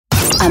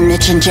A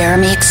Mitch and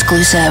Jeremy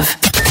exclusive.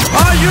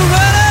 Are you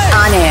ready?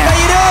 On air. How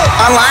you doing?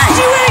 Online.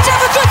 You ready to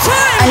have a good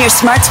time? On your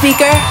smart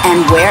speaker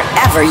and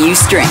wherever you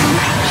stream.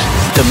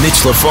 The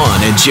Mitch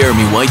LaFon and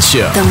Jeremy White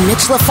Show. The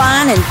Mitch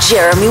LaFon and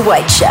Jeremy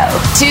White Show.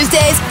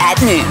 Tuesdays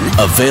at noon.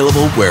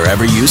 Available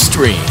wherever you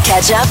stream.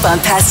 Catch up on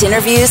past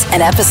interviews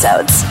and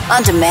episodes.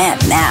 On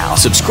demand now.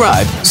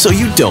 Subscribe so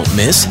you don't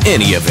miss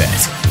any of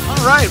it.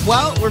 All right,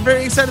 well, we're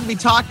very excited to be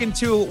talking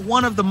to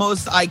one of the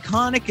most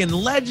iconic and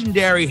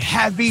legendary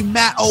heavy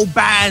metal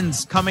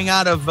bands coming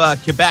out of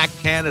Quebec,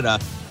 Canada.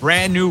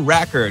 Brand new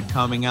record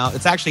coming out.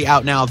 It's actually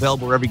out now,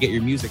 available wherever you get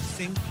your music.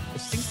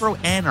 Synchro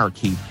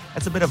Anarchy.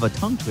 That's a bit of a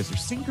tongue twister.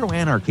 Synchro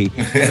Anarchy.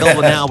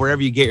 Available now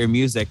wherever you get your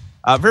music.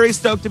 Very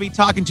stoked to be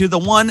talking to the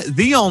one,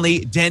 the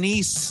only,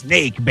 Denis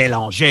Snake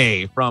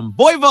Bélanger from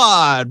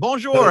Voivod.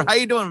 Bonjour. How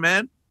you doing,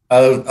 man?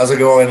 How's it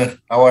going?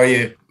 How are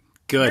you?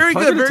 Good. Very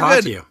Pleasure good. to Very talk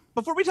good. to you.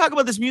 Before we talk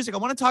about this music, I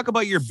want to talk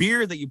about your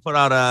beer that you put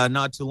out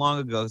not too long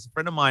ago. A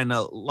friend of mine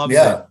loves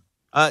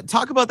it.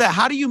 Talk about that.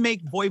 How do you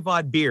make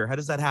Voivod beer? How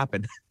does that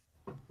happen?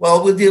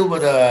 Well, we deal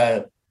with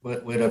a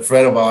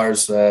friend of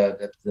ours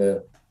that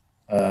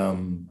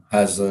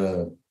has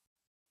a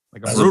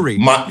brewery, a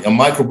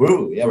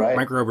microbrewery. Yeah, right.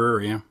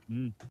 Microbrewery, yeah.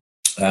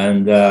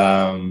 And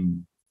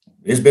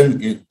it's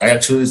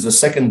the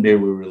second beer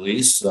we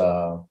released.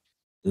 The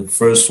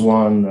first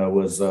one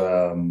was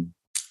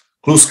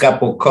Plus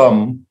Apple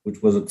Cum,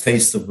 which was a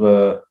taste of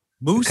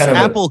Moose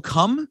Apple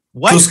Cum.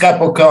 What? Plus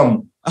Apple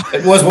Cum.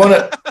 It was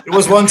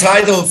one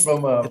title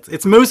from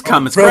it's Moose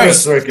Cum. It's great.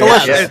 Circuit.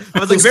 Yeah. It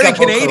was like very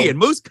Canadian.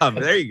 Moose Cum.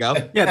 There you go.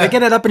 Yeah, they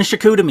get it up in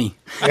Chicoutimi.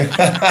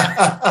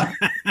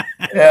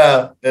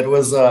 Yeah, it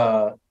was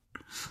a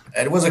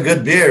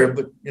good beer,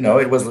 but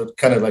it was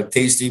kind of like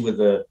tasty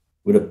with a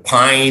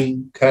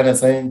pine kind of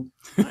thing.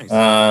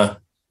 Nice.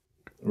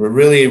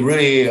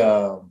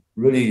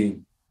 Really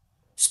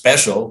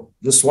special.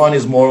 This one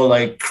is more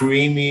like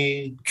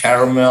creamy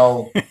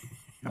caramel.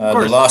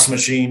 The Lost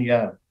Machine,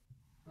 yeah.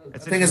 I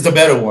think it's the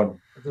better one.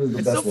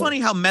 It's so funny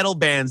how metal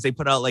bands, they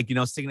put out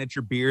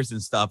signature beers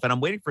and stuff. And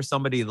I'm waiting for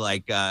somebody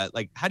like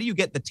how do you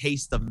get the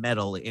taste of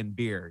metal in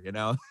beer,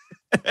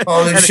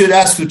 Oh, you should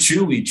ask for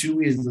Chewy.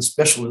 Chewy is the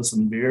specialist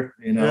in beer,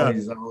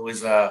 He's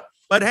always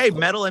But hey,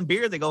 metal and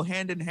beer, they go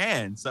hand in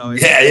hand. So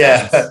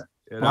yeah.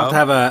 We'll have to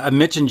have a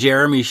Mitch and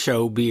Jeremy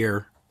show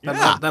beer.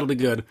 Yeah. That'll be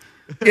good.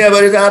 Yeah,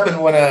 but it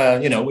happened when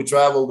we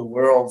travel the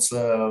world,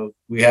 so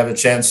we have a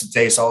chance to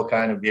taste all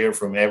kind of beer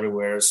from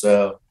everywhere.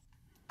 So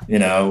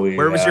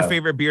where was your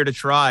favorite beer to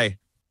try?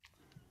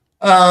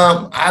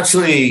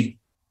 Actually,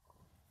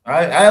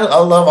 I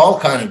love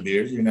all kind of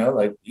beers.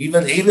 Like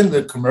even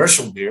the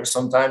commercial beer.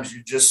 Sometimes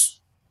you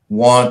just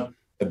want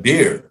a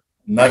beer,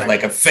 not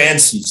like a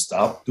fancy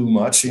stuff too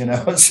much.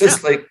 It's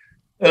just like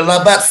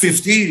about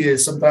 50.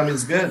 Sometimes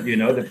it's good.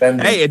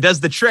 Depending. Hey, it does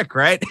the trick,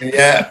 right?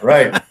 Yeah,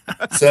 right.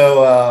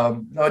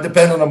 So it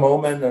depends on the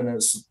moment, and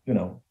it's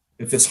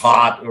if it's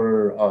hot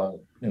or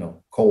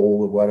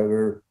cold or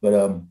whatever.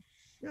 But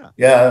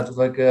yeah, it's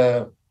like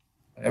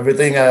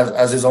everything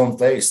has its own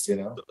taste,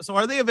 So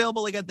are they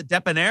available at the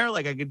Debonair?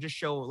 I could just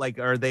show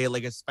are they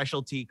a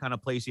specialty kind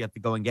of place you have to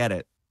go and get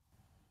it?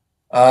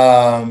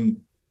 Well,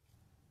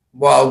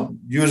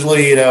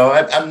 usually,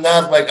 I'm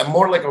not I'm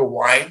more like a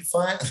wine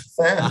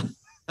fan.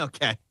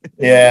 Okay.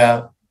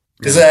 Yeah.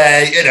 Because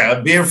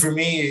beer for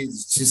me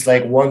is just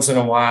like once in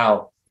a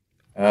while.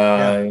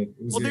 Well,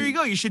 there you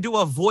go. You should do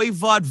a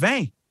Voivod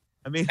vin.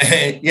 I mean,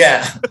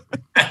 yeah.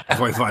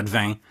 Voivod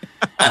vin.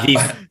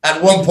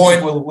 At one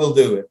point, we'll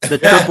do it.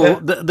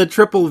 The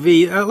triple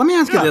V. Let me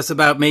ask you this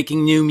about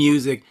making new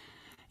music.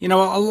 A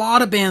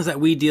lot of bands that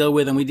we deal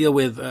with, and we deal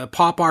with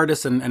pop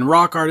artists and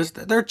rock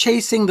artists, they're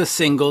chasing the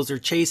singles, they're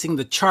chasing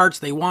the charts.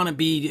 They want to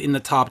be in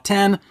the top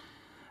 10.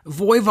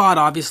 Voivod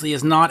obviously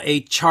is not a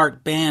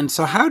chart band.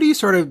 So how do you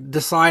sort of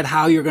decide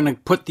how you're going to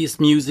put this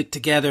music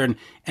together,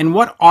 and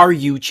what are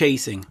you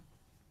chasing?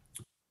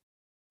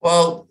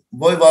 Well,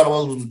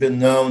 Voivod has been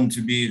known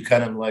to be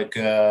kind of like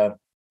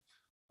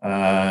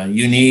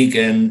unique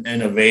and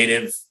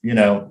innovative.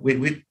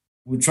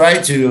 We try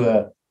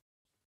to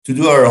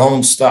do our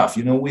own stuff.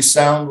 We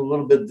sound a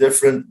little bit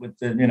different with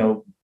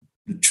the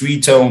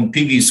three-tone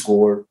Piggy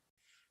score,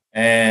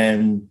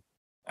 and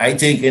I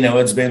think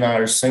it's been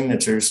our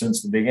signature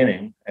since the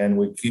beginning, and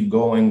we keep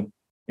going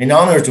in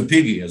honor to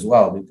Piggy as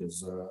well,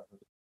 because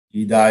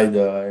he died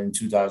in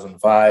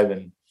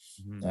 2005,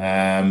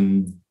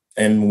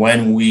 and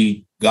when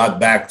we got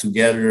back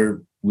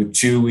together with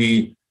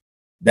Chewy,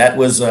 that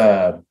was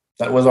our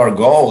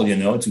goal,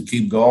 to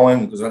keep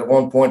going, because at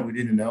one point we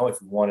didn't know if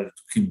we wanted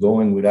to keep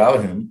going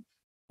without him,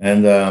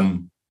 and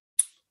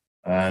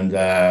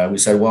we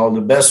said, well, the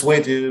best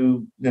way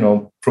to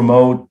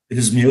promote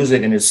his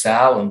music and his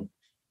talent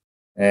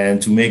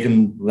and to make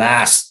him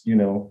last,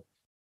 in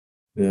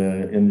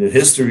the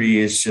history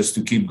is just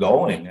to keep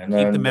going and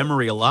keep the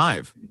memory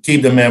alive.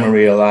 Keep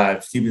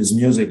his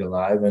music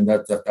alive, and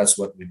that's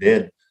what we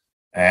did.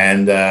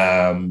 And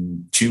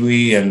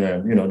Chewy and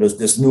there's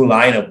this new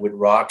lineup with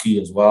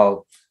Rocky as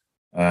well.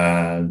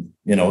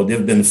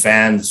 They've been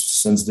fans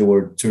since they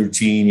were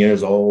 13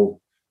 years old.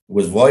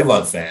 was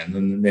Voivod fan,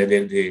 and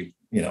they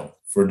you know,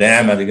 for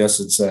them, I guess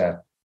it's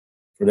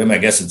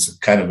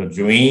kind of a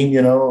dream,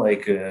 you know,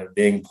 like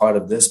being part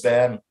of this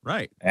band,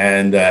 Right?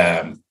 and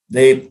I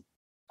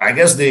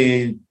guess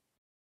they,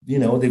 you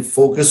know, they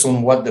focus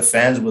on what the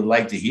fans would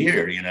like to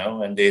hear, you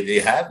know, and they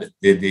have it.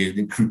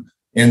 They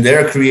in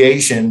their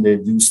creation, they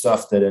do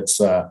stuff that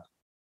it's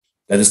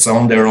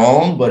on their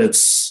own, but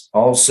it's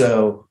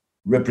also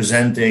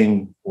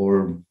representing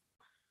or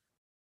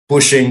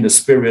pushing the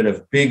spirit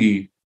of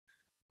Piggy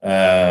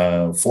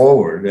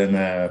forward,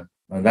 and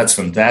that's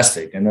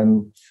fantastic. And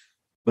then,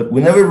 but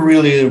we never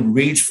really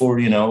reach for,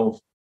 you know,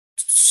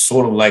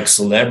 sort of like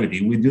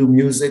celebrity. We do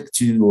music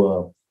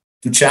to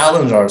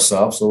challenge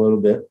ourselves a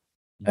little bit,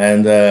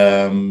 and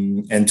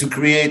to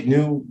create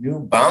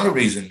new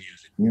boundaries in music,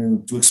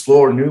 to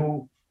explore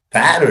new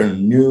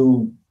pattern,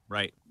 new.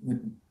 Right.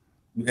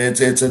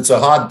 It's a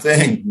hard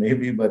thing,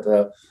 maybe, but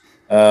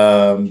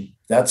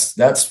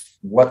that's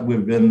what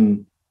we've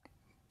been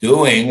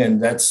doing,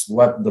 and that's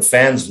what the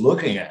fans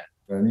looking at.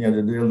 And you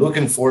know, they're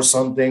looking for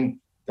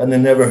something that they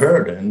never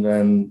heard,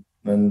 and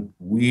then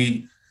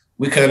we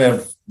kind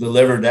of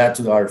deliver that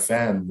to our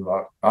fans.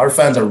 Our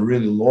fans are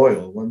really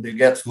loyal. When they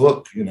get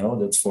hooked, you know,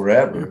 that's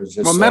forever. It's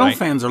just, well, metal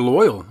fans are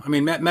loyal. I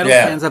mean, metal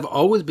fans have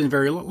always been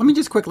very loyal. Let me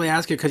just quickly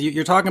ask you, because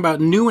you're talking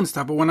about new and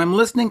stuff, but when I'm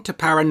listening to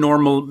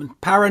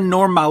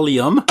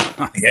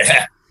Paranormalium,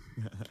 yeah.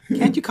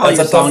 Can't you call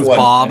your songs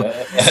Bob?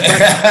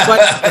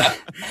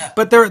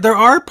 But there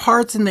are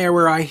parts in there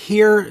where I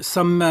hear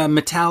some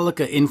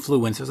Metallica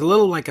influence. There's a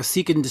little like a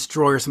Seek and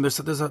Destroy or something.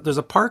 There's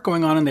a part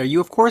going on in there.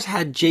 You of course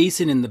had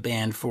Jason in the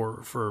band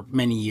for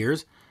many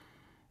years.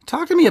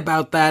 Talk to me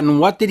about that, and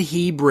what did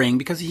he bring?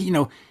 Because he's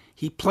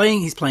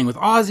playing with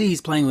Ozzy,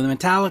 he's playing with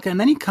Metallica, and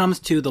then he comes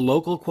to the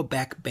local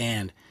Quebec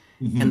band,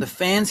 and the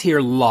fans here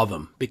love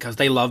him because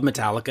they love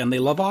Metallica and they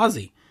love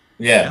Ozzy.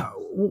 Yeah.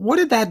 What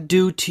did that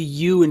do to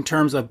you in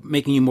terms of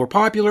making you more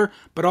popular,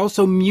 but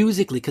also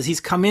musically? Because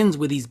he's come in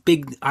with these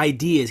big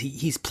ideas.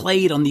 He's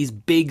played on these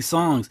big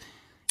songs.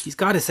 He's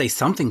got to say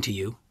something to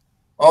you.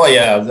 Oh,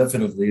 yeah,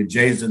 definitely.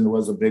 Jason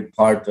was a big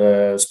part,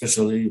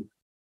 especially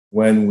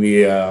when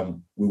we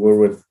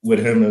were with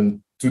him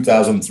in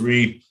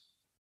 2003.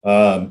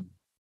 And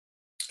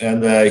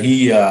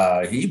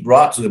he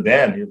brought to the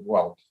band,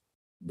 well,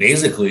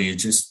 basically, it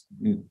just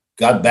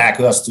got back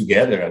us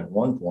together at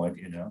one point,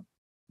 you know.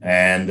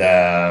 And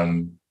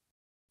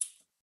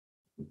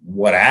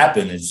what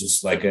happened is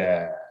just like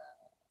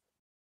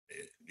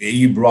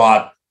he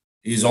brought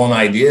his own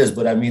ideas,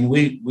 but I mean,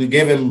 we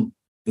gave him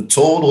the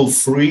total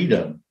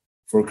freedom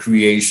for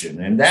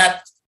creation, and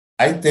that,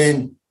 I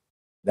think,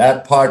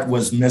 that part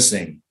was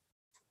missing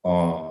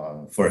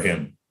for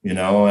him, you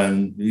know.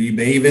 And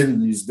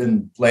he's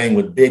been playing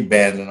with big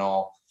bands and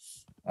all.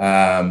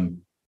 I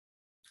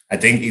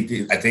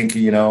think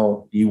you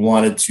know, he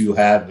wanted to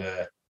have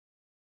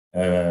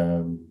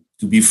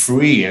to be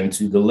free and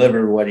to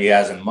deliver what he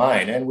has in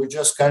mind, and we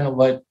just kind of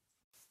like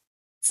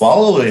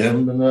followed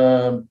him.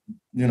 And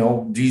you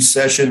know, this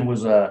session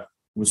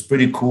was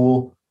pretty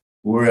cool.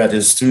 We were at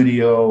his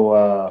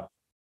studio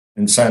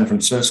in San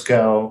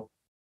Francisco,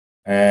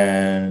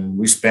 and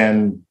we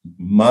spent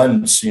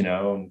months, you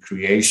know, in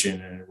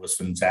creation, and it was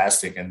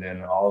fantastic. And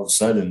then all of a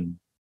sudden,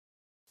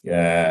 we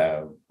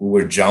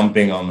were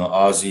jumping on the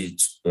Ozzy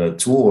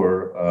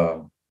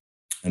tour.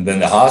 And then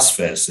the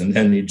Ozfest, and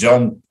then he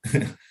jumped,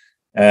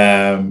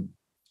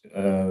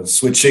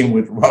 switching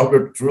with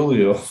Robert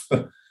Trujillo,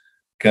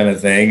 kind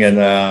of thing. And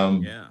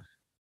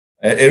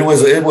it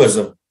was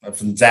a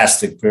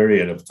fantastic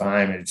period of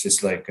time. It's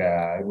just like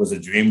it was a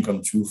dream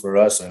come true for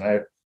us. And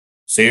I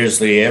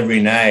seriously,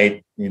 every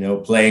night, you know,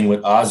 playing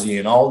with Ozzy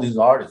and all these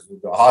artists.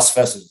 The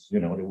Ozfest is, you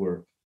know, there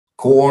were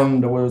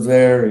Korn that was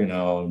there, you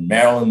know,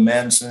 Marilyn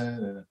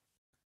Manson,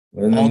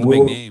 and all the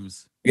big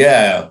names.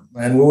 Yeah,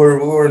 and we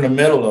were in the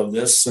middle of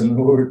this, and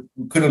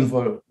we couldn't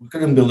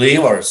believe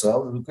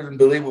ourselves. We couldn't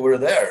believe we were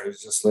there.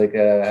 It's just like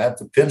I had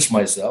to pinch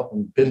myself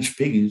and pinch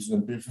Piggies,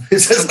 and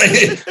it's just like,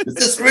 is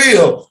this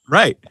real?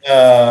 Right.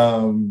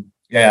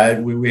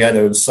 Yeah, we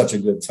had such a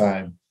good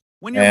time.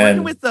 When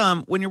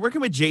you're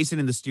working with Jason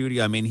in the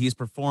studio, I mean, he's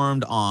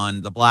performed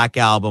on the Black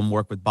Album,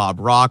 worked with Bob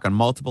Rock on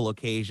multiple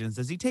occasions.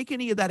 Does he take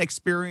any of that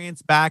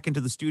experience back into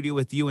the studio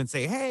with you and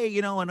say, hey,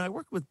 you know, and I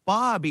worked with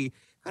Bob, he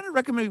kind of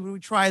recommend we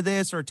try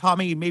this, or taught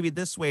me maybe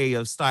this way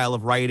of style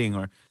of writing?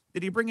 Or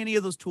did he bring any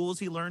of those tools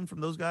he learned from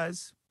those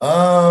guys?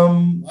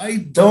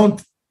 I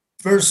don't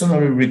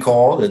personally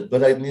recall it,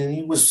 but I mean,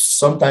 he was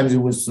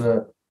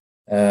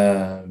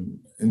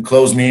in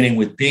close meeting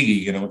with Piggy,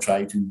 you know,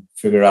 trying to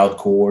figure out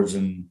chords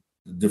and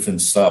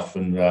different stuff.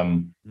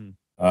 And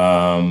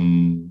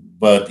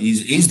but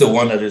he's the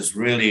one that is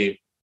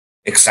really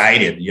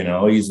excited, you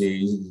know.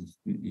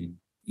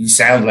 He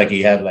sounds like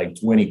he had like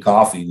 20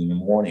 coffees in the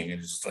morning,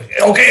 and it's just like,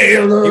 okay, he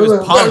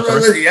was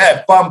pumped.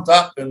 Yeah, pumped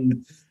up,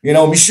 and you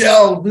know,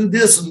 Michelle do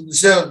this and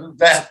Michelle do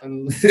that,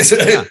 and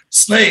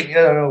Snake, you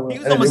know. He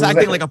was almost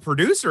acting like a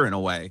producer in a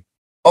way.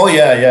 Oh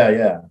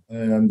yeah.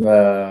 And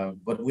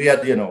but we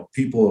had, you know,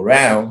 people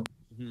around,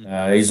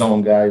 his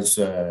own guys,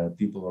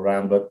 people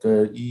around. But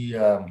he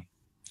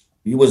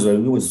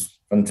was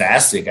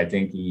fantastic. I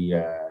think he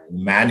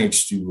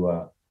managed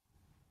to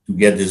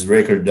get this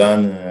record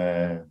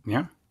done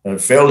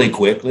fairly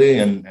quickly,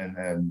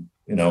 and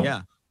you know.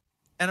 Yeah.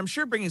 And I'm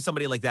sure bringing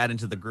somebody like that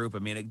into the group, I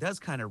mean, it does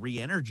kind of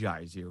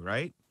re-energize you,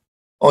 right?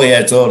 Oh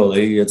yeah,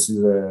 totally. It's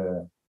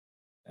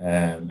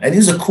and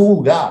he's a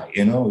cool guy,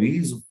 you know.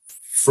 He's a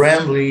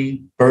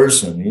friendly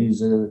person.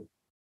 He's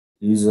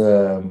It's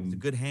a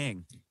good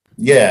hang.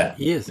 yeah.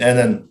 He is.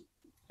 And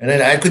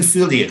then I could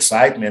feel the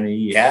excitement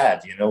he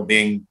had, you know,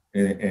 being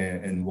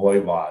in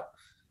Voivod,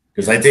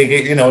 because I think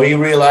you know he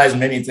realized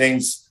many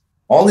things.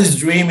 All his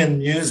dream in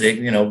music,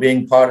 you know,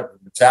 being part of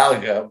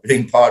Metallica,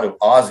 being part of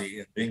Ozzy,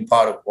 and being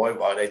part of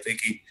Voivod, I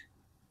think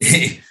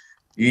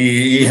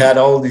he had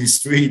all these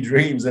three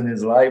dreams in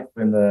his life,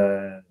 and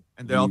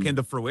they all came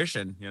to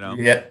fruition, you know.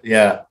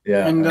 Yeah.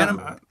 And,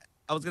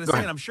 I was going to say,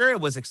 and I'm sure it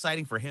was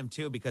exciting for him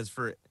too, because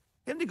for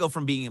him to go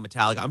from being in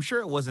Metallica, I'm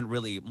sure it wasn't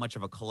really much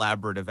of a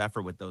collaborative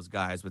effort with those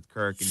guys, with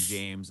Kirk and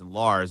James and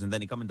Lars, and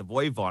then he come into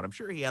Voivod. I'm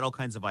sure he had all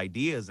kinds of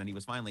ideas, and he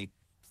was finally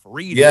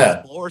free to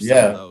explore some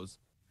of those.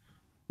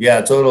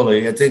 Yeah,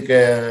 totally. I think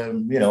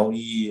you know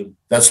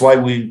that's why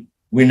we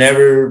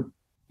never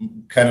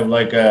kind of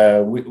like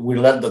we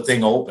let the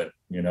thing open.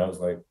 You know, it's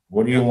like,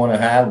 what do you want to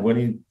have?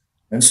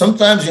 And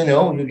sometimes you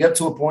know you get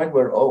to a point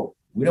where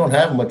we don't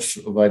have much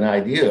of an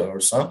idea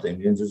or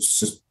something. And it's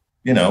just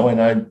you know,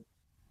 and I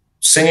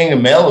singing a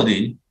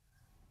melody,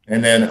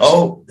 and then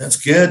that's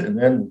good, and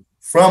then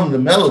from the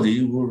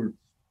melody we're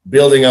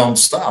building on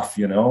stuff.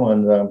 You know,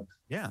 and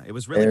it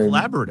was really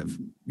collaborative.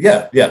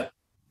 Yeah,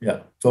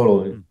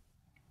 totally.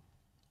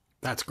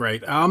 That's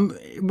great.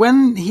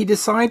 When he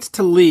decides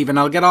to leave, and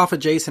I'll get off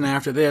of Jason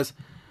after this,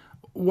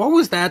 what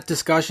was that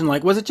discussion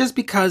like? Was it just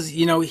because,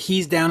 you know,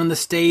 he's down in the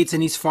States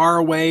and he's far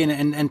away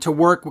and to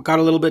work got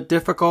a little bit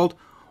difficult?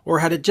 Or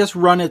had it just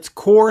run its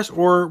course?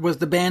 Or was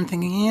the band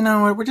thinking, you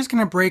know what, we're just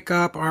going to break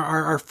up.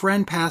 Our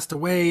friend passed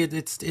away.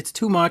 It's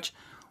too much.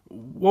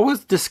 What was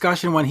the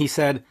discussion when he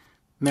said,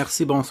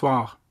 merci,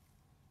 bonsoir?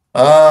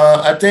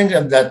 I think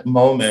at that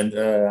moment,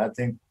 I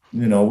think,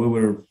 you know, we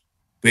were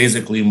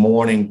basically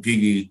mourning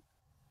Piggy.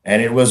 And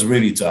it was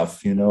really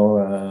tough, you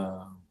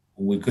know.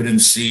 We couldn't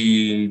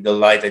see the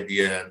light at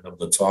the end of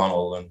the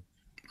tunnel, and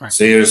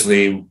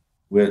seriously,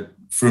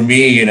 for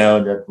me, you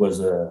know, that was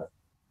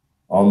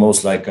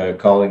almost like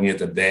calling it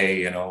a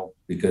day, you know,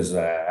 because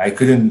I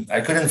couldn't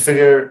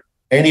figure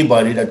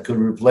anybody that could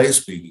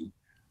replace Piggy,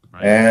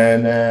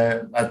 and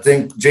I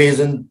think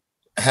Jason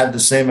had the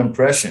same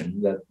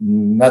impression that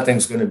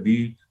nothing's going to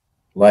be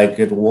like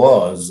it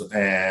was,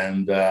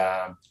 and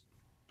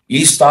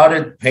he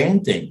started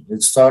painting.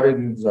 It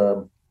started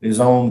his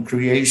own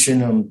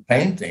creation on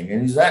painting,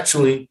 and he's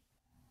actually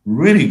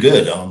really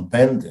good on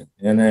painting.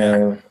 And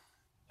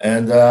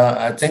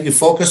I think he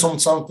focused on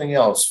something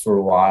else for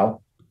a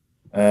while,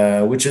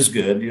 which is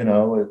good. You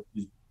know,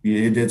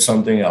 he did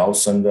something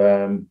else,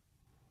 and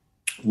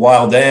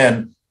while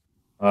then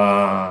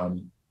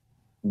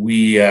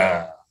we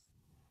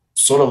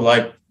sort of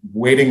like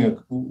waiting.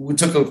 We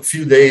took a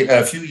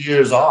few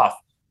years off,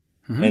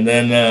 and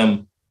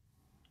then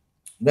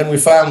we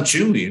found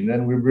Chewy, and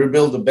then we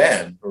rebuilt the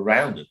band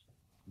around it.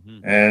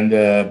 And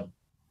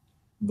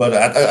but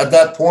at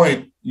that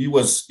point, he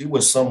was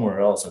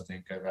somewhere else. I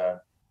think.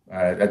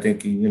 I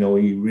think you know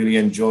he really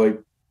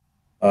enjoyed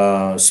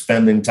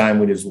spending time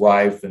with his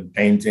wife and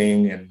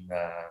painting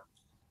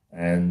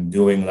and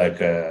doing like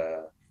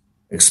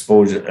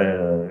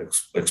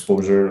expositions.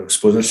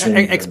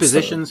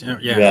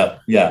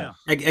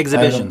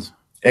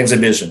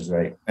 Exhibitions,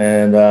 right?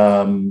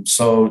 And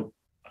so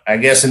I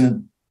guess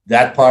in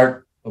that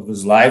part of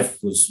his life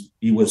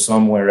he was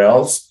somewhere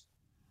else,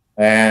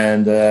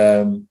 and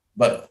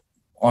but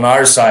on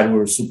our side we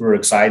were super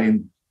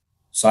excited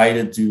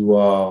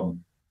to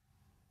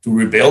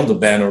rebuild the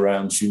band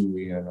around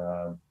Chewy,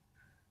 and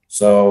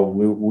so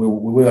we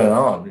went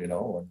on, you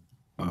know.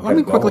 Let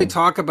me quickly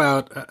talk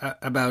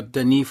about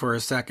Denis for a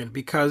second,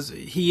 because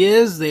he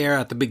is there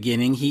at the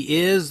beginning. He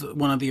is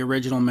one of the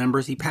original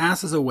members. He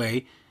passes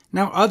away.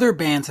 Now other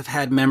bands have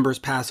had members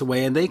pass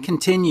away, and they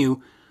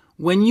continue.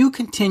 When you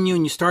continue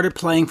and you started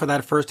playing for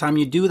that first time,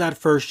 you do that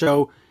first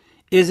show,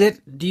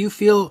 do you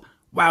feel,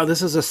 wow,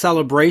 this is a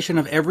celebration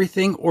of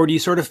everything? Or do you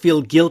sort of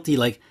feel guilty,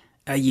 like,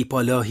 il est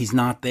pas là, he's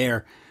not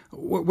there?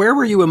 Where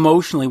were you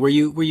emotionally? Were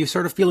you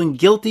sort of feeling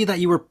guilty that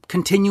you were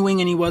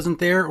continuing and he wasn't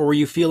there? Or were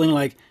you feeling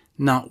like,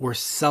 no, we're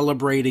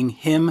celebrating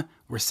him,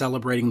 we're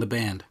celebrating the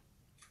band?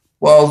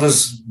 Well,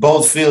 there's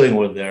both feeling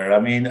were there.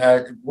 I mean,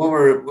 we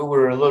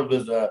were a little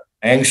bit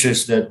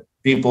anxious that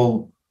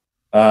people,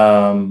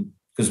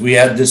 because we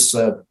had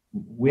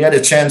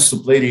a chance to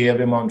play the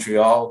Heavy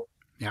Montreal.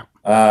 Yeah.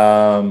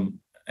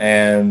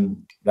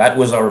 And that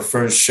was our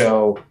first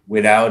show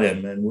without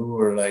him. And we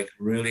were like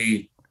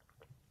really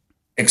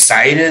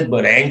excited,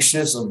 but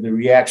anxious of the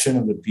reaction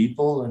of the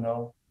people, you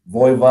know.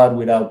 Voivod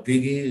without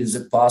Piggy, is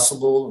it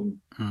possible?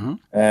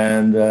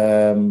 And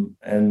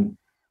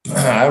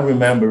I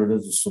remember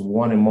there's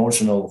one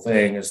emotional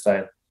thing is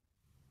that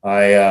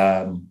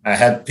I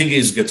had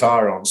Piggy's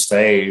guitar on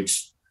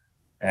stage,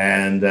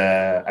 and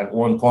at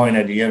one point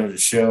at the end of the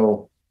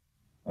show,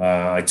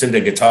 I took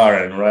the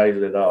guitar and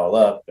righted it all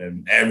up,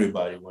 and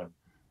everybody went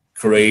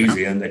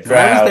crazy in the crowd.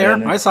 I was there.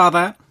 And I saw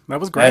that. That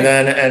was great.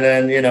 And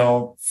then, you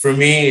know, for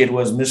me, it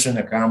was mission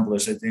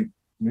accomplished. I think,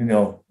 you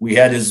know, we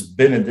had his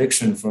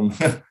benediction from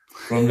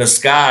from the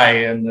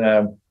sky, and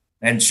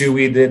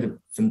Chewy did a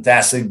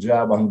fantastic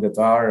job on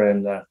guitar,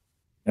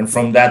 and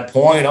from that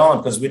point on,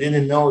 because we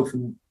didn't know if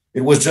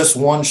it was just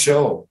one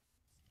show,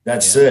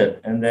 that's it,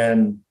 and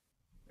then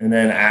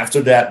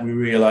after that, we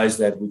realized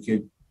that we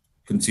could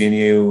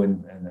continue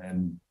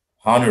and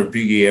honor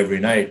Piggy every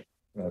night.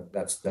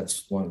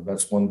 That's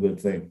one good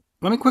thing.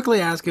 Let me quickly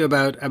ask you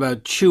about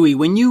Chewy.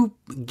 When you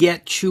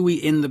get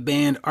Chewy in the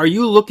band, are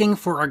you looking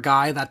for a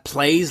guy that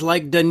plays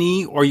like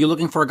Denis, or are you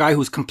looking for a guy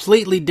who's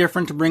completely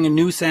different to bring a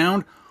new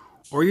sound,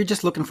 or you're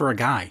just looking for a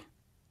guy?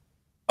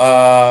 We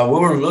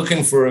were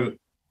looking for,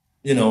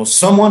 you know,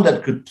 someone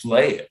that could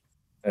play it,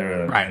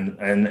 right?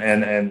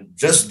 And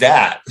just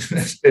that.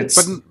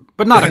 It's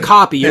but not a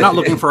copy. You're not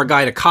looking for a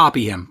guy to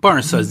copy him.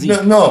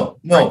 No.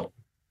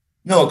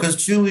 No, because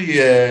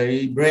Chewy,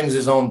 he brings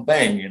his own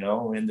thing, you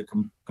know, in the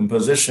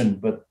composition,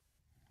 but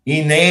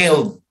he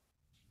nailed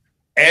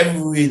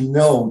every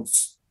note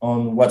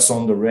on what's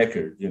on the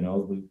record, you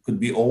know. It could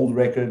be old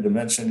record,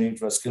 Dimension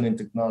 8, Killing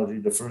Technology,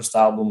 the first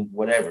album,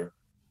 whatever.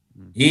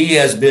 He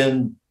has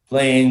been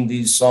playing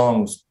these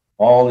songs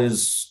all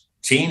his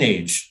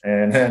teenage,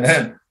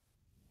 and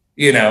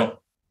you know,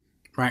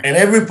 right. And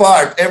every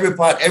part,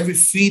 every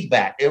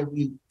feedback,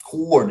 every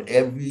chord,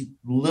 every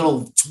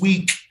little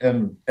tweak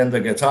and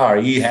the guitar,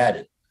 he had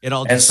it. It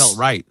all just felt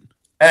right.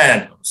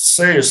 And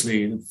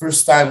seriously, the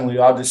first time we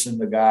auditioned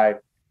the guy,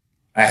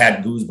 I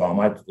had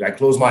goosebumps. I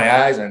closed my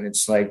eyes, and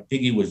it's like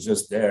Piggy was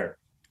just there,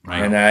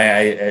 right. And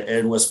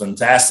it was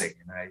fantastic.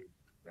 And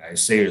I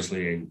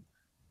seriously,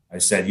 I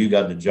said, "You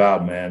got the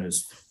job, man."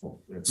 It's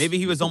maybe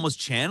he was almost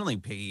channeling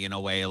Piggy in a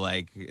way,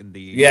 like in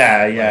the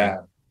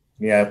yeah.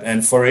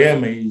 And for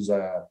him, he's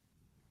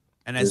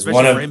and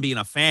especially for him being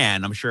a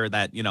fan, I'm sure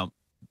that, you know,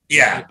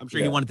 I'm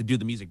sure he wanted to do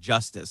the music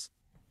justice.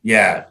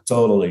 Yeah,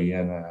 totally.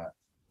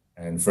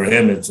 And for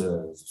him, it's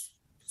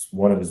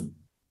one of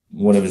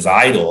his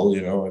idol,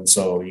 you know, and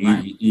so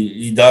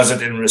he does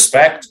it in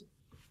respect.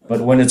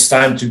 But when it's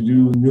time to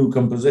do new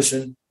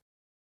composition,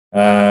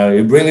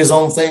 he bring his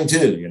own thing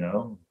too, you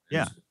know.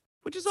 Yeah,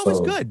 which is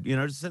always good, you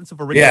know, a sense of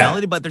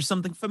originality, but there's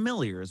something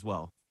familiar as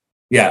well.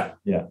 Yeah,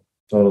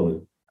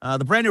 totally.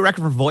 The brand new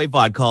record for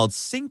Voivod called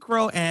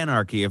Synchro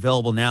Anarchy,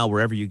 available now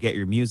wherever you get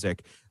your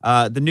music.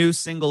 The new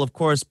single, of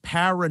course,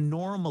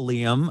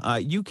 Paranormalium.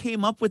 You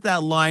came up with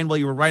that line while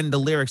you were writing the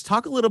lyrics.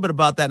 Talk a little bit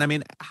about that. I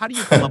mean, how do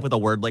you come up with a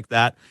word like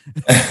that?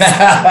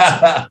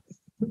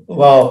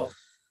 Well,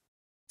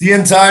 the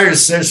entire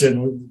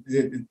session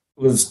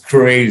was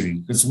crazy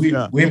because we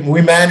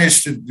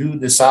managed to do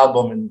this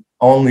album in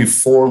only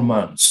 4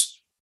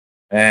 months,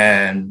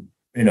 and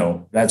you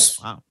know that's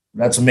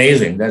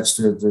amazing. That's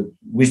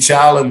we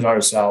challenge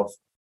ourselves,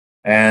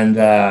 and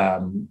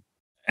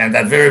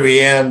at very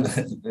end,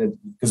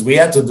 because we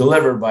had to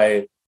deliver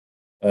by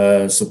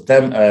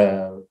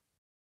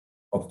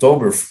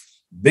October,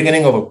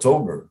 beginning of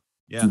October,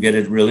 to get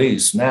it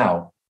released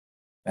now,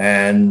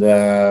 and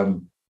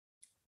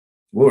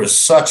we were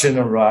such in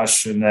a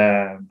rush, and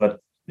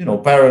but you know,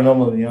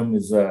 Paranormalium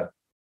is a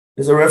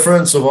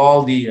reference of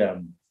all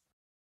the.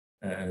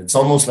 It's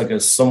almost like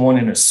someone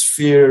in a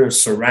sphere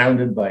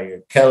surrounded by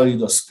a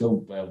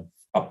kaleidoscope of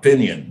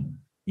opinion,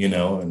 you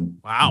know, and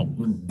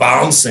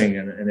bouncing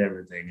and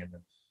everything.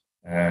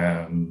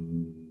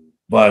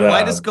 But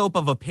kaleidoscope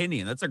of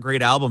opinion. That's a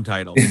great album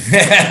title. Because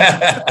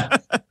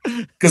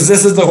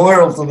this is the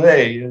world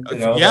today, you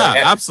know.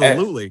 Yeah,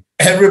 absolutely.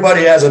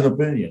 Everybody has an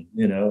opinion,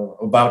 you know,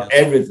 about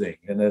everything,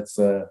 and it's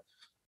and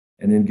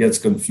it gets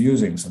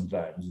confusing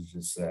sometimes. It's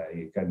just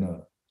you kind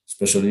of.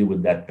 Especially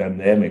with that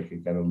pandemic,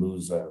 you kind of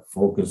lose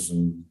focus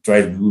and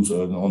try to lose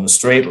on the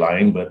straight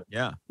line. But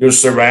you're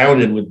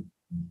surrounded with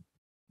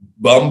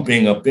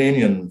bumping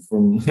opinion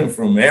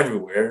from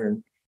everywhere,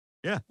 and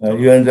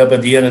you end up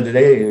at the end of the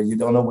day, you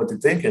don't know what to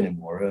think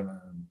anymore.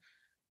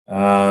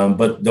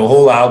 But the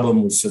whole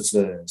album was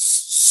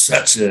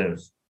such a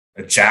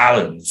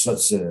challenge,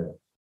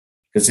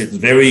 because it's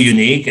very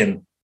unique,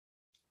 and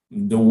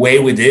the way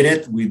we did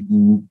it,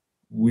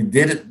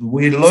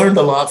 we learned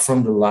a lot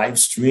from the live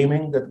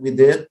streaming that we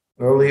did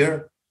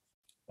earlier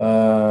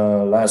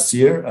last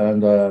year,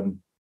 and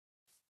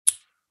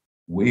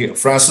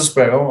Francis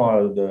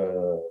Perron,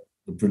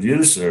 the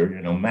producer,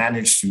 you know,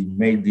 managed to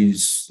make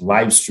these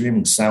live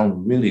streaming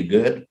sound really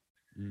good.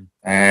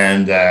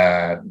 And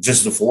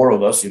just the four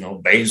of us, you know,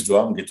 bass,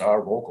 drum,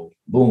 guitar, vocal,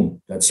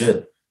 boom, that's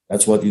it.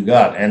 That's what you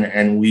got.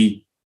 And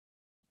we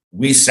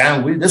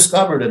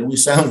discovered that we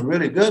sound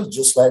really good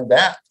just like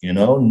that, you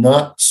know,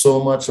 not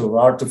so much of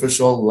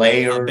artificial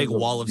layers. A big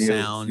wall of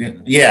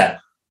sound. Yeah.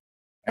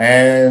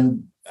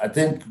 And I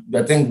think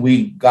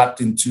we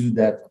got into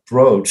that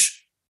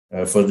approach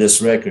for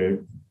this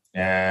record.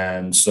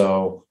 And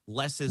so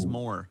less is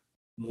more.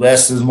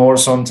 less is more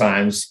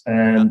sometimes,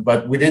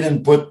 but we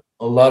didn't put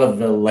a lot of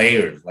the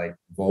layers, like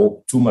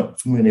too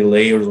many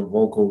layers of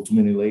vocal, too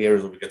many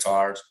layers of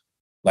guitars.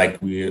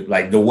 Like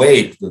the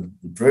way the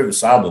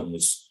previous album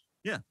was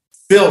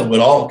filled with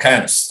all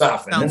kind of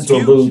stuff and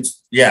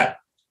interludes. Yeah,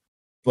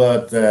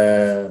 but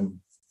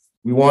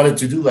we wanted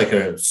to do like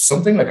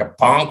something like a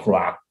punk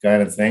rock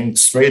kind of thing,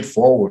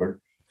 straightforward.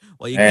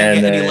 Well, you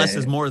can't get any less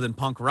is more than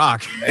punk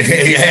rock.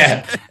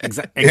 Yeah,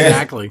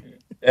 exactly.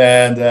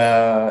 And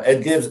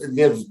it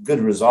gives good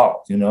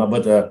results, you know.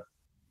 But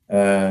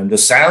the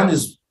sound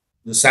is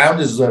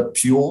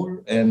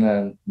pure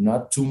and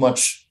not too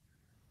much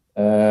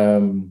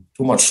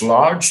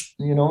large,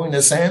 you know, in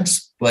a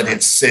sense. But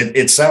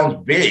it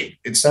sounds big.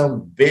 It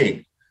sounds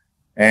big,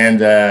 and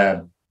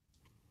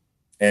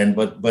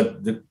but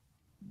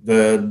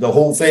the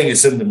whole thing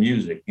is in the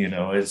music, you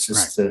know. It's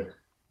just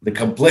the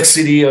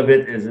complexity of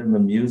it is in the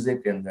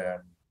music, and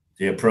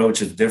the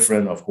approach is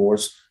different, of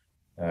course.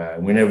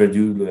 We never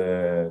do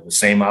the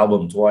same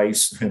album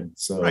twice,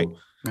 so. Right.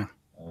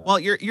 Well,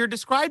 you're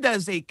described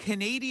as a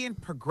Canadian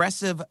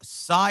progressive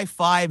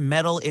sci-fi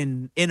metal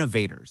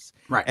innovators.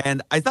 Right.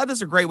 And I thought this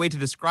is a great way to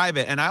describe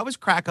it. And I always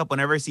crack up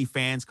whenever I see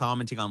fans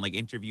commenting on like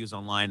interviews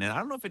online. And I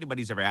don't know if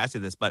anybody's ever asked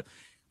you this, but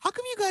how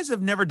come you guys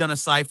have never done a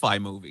sci-fi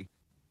movie?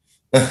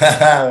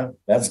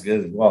 That's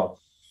good. Well,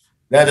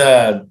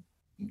 that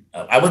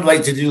I would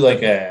like to do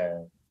like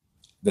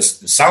the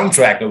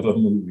soundtrack of a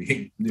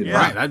movie. You know?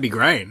 Right, that'd be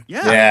great.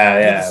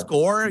 Yeah. The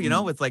score, you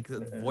know, with like the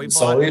voice.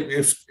 So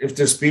if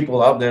there's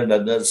people out there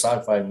that does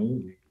sci-fi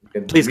movie, you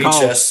can please reach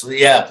call us.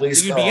 Yeah,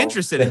 please. You'd be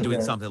interested in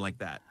doing something like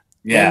that.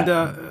 Yeah.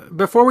 And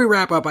before we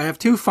wrap up, I have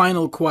two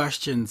final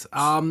questions.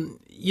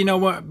 You know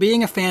what?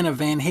 Being a fan of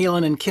Van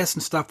Halen and Kiss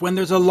and stuff, when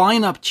there's a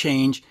lineup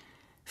change,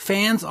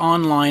 fans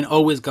online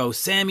always go,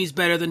 Sammy's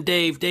better than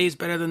Dave, Dave's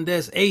better than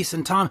this, Ace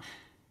and Tom.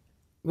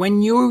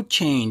 When you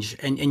change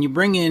and you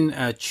bring in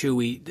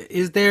Chewy,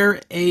 is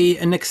there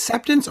an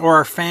acceptance, or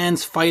are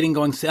fans fighting,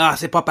 going,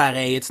 c'est pas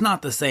pareil, it's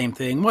not the same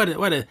thing?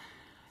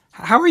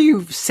 How are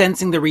you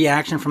sensing the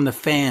reaction from the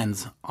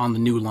fans on the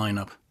new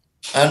lineup?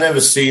 I've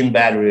never seen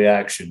bad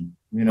reaction.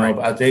 You know,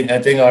 right.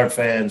 I think our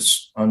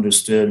fans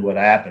understood what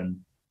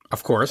happened.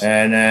 Of course.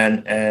 And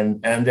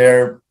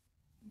they're,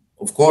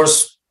 of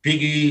course,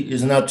 Piggy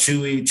is not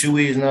Chewy.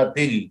 Chewy is not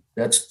Piggy.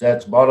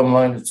 That's bottom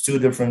line. It's two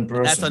different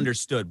persons. That's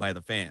understood by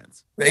the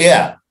fans.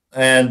 Yeah,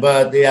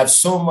 but they have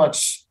so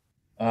much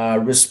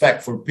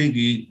respect for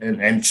Piggy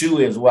and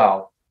Chewy as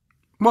well.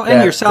 Well,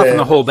 and yourself and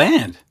the whole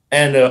band.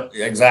 And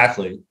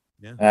exactly.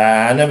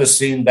 Yeah. I never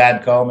seen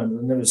bad comments.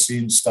 I've never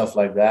seen stuff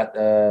like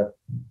that.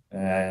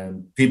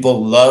 And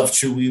people love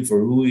Chewy for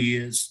who he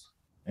is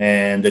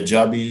and the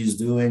job he's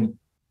doing,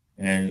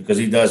 and because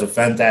he does a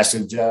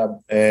fantastic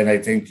job. And I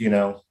think, you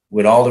know,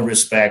 with all the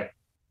respect,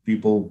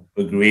 people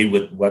agree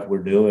with what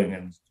we're doing,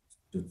 and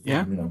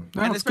yeah, you know,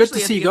 well, it's good to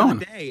see you going.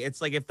 Day,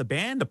 it's like if the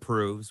band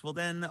approves, well,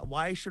 then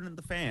why shouldn't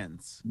the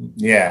fans?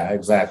 Yeah,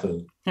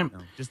 exactly. You know,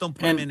 just don't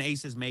put him in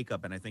Ace's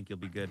makeup, and I think you'll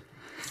be good.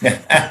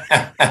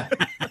 that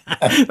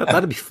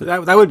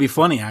would be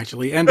funny,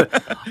 actually. And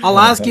I'll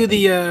ask you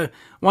the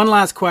one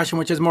last question,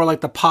 which is more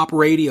like the pop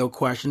radio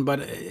question. But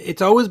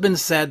it's always been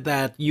said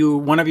that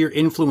one of your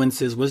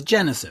influences was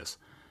Genesis.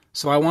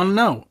 So I want to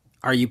know: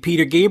 are you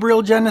Peter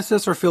Gabriel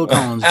Genesis or Phil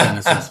Collins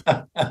Genesis?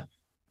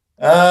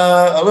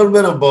 A little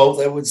bit of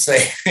both, I would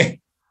say.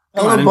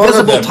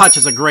 Invisible Touch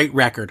is a great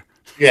record.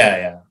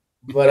 Yeah.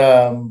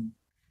 But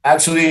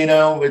actually, you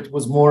know, it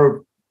was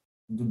more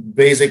the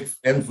basic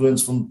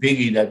influence from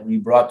Piggy that we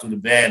brought to the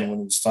band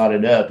when we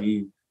started up.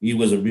 He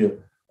was a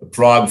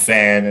prog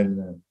fan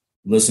and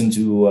listened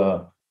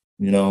to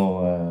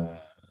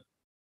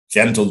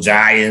Gentle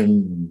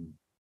Giant,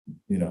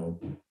 you know,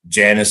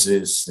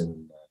 Genesis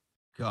and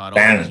God,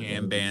 all the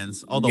jam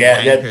bands, all the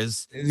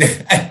wankers.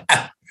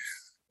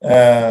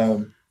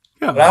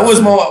 But I was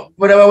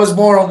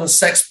more on the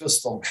Sex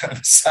Pistol kind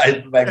of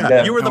side back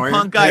then. You were the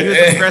punk guy. He was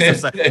the progressive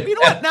side. You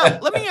know what? Now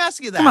let me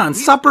ask you that. Come on,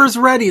 Supper's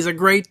Ready is a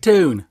great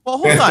tune. Well,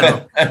 hold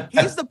on.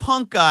 He's the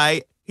punk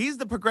guy. He's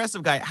the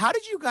progressive guy. How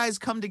did you guys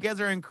come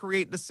together and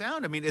create the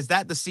sound? I mean, is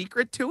that the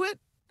secret to it?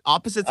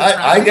 Opposites.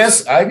 I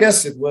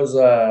guess it was.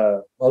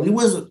 Well, he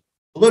was a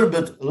little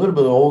bit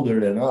older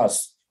than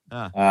us,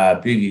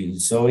 Piggy.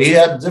 So he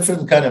had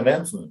different kind of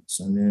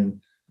influence. I mean.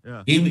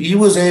 Yeah. He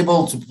was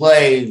able to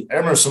play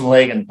Emerson,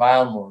 Lake and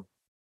Palmer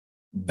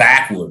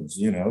backwards,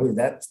 you know,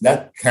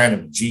 that kind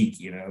of geek,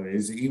 you know.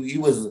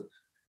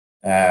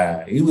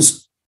 He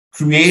was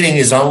creating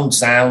his own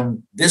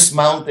sound,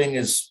 dismounting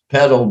his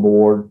pedal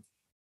board,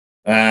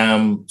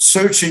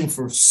 searching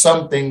for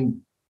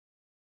something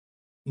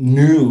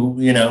new,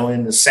 you know,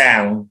 in the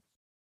sound.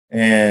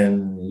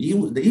 And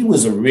he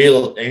was a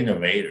real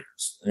innovator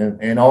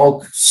in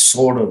all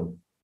sort of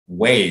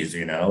ways,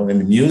 you know, in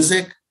the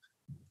music,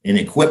 in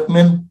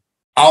equipment,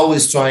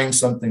 always trying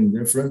something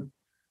different.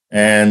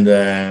 And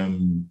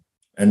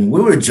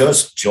we were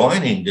just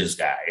joining this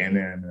guy. And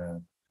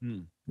then,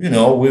 you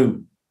know, we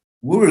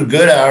were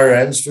good at our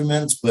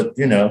instruments, but,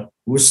 you know,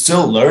 we're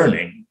still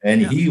learning.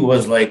 And he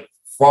was like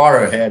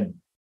far ahead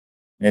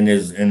in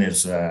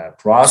his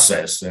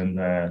process,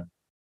 and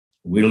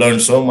we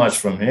learned so much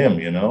from him.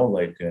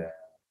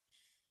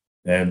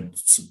 And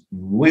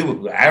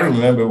I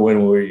remember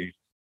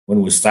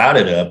when we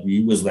started up,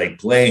 he was like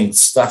playing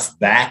stuff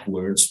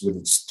backwards with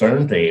his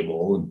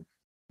turntable, and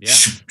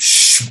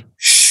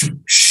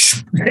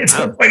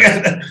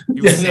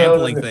You were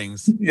sampling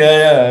things.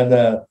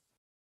 Yeah.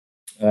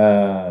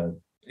 And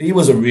he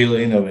was a real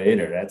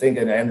innovator, I think.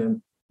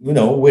 And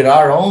with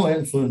our own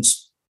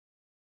influence,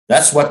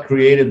 that's what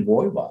created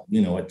Voivod.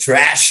 A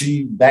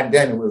trashy, back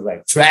then it was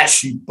like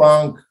trashy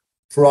punk,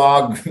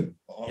 prog,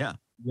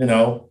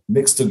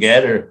 mixed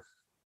together.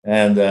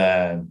 And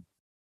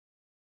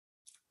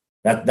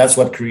that's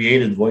what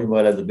created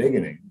Voivod at the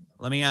beginning.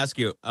 Let me ask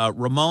you,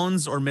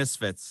 Ramones or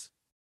Misfits?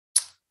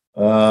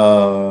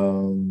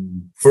 For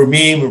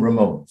me,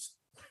 Ramones.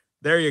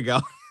 There you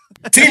go.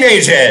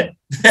 Teenage Head.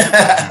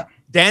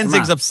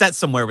 Danzig's upset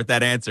somewhere with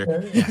that answer.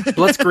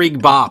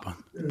 Blitzkrieg Bop.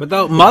 But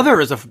though Mother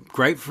is a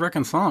great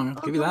freaking song.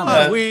 I'll give you that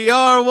one. We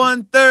are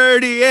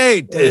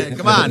 138.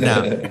 Come on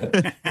now.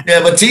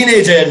 Yeah, but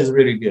Teenage Head is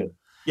really good.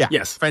 Yeah.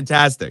 Yes.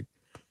 Fantastic.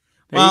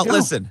 There Well, you go.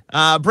 listen,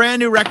 brand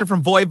new record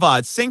from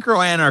Voivod,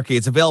 Synchro Anarchy.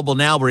 It's available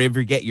now wherever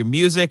you get your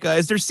music.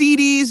 Is there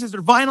CDs? Is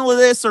there vinyl of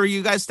this? Or are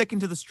you guys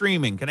sticking to the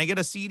streaming? Can I get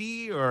a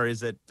CD or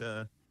is it?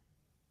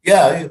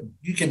 Yeah,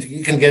 you can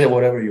get it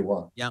whatever you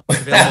want. Yeah,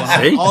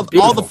 available on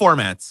all the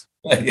formats.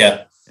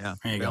 Yeah. Yeah.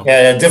 There you go.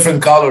 Yeah,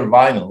 different colored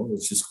vinyl,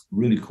 which is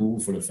really cool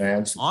for the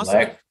fans. Awesome.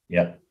 Black.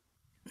 Yeah.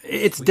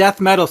 It's death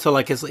metal, so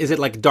like is it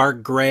like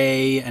dark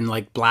gray and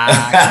like black?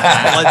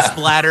 Blood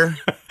splatter.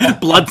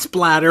 Blood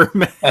splatter,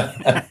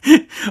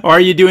 or are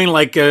you doing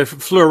like a a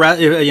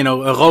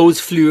rose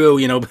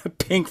fluo,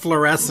 pink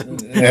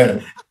fluorescent?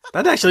 Yeah.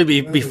 That'd actually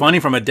be funny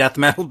from a death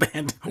metal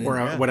band or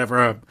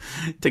whatever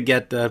to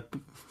get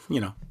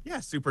Yeah,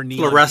 super neon.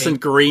 fluorescent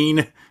pink,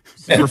 green,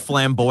 super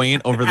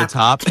flamboyant over the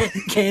top.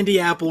 candy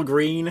apple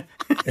green.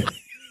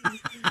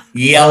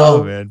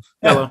 Yellow. man.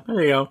 Hello,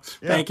 there you go.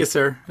 Thank you,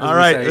 sir. As All we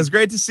right. say. It was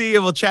great to see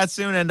you. We'll chat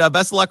soon and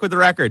best of luck with the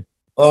record.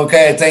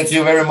 Okay, thank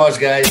you very much,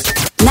 guys.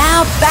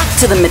 Now back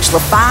to the Mitch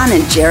LaFon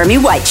and Jeremy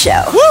White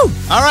Show. Woo!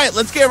 All right,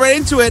 let's get right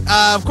into it.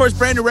 Of course,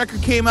 brand new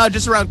record came out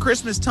just around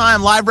Christmas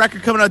time. Live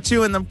record coming out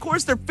too, and of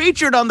course, they're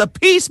featured on the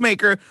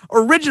Peacemaker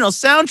original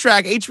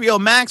soundtrack,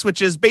 HBO Max,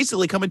 which is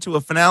basically coming to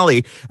a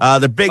finale.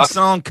 The big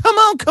song, "Come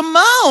On, Come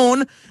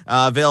On,"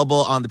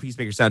 available on the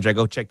Peacemaker soundtrack.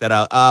 Go check that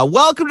out.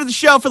 Welcome to the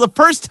show for the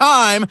first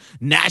time,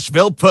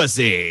 Nashville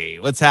Pussy.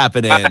 What's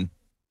happening?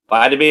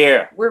 Glad to be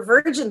here. We're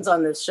virgins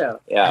on this show.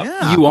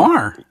 Yeah. You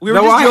are. We were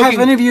Though just I have joking-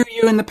 interviewed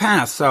you in the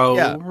past, so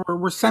Yeah.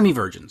 we're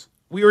semi-virgins.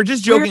 We were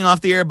just joking off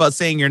the air about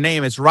saying your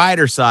name. It's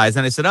Rider Size,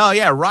 and I said, "Oh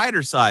yeah,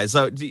 Rider Size."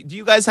 So, do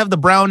you guys have the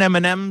brown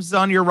M&Ms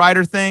on your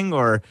Rider thing,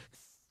 or?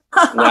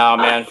 No,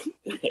 man.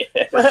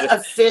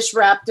 A fish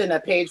wrapped in a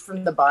page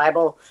from the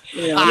Bible.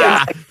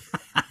 Yeah.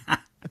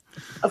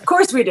 Of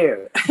course we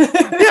do.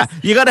 Yeah,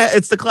 you gotta.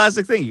 It's the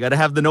classic thing. You gotta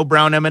have the no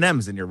brown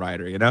M&Ms in your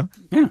Rider. You know.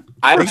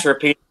 I pitch for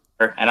peanut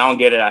butter, and I don't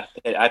get it.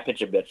 I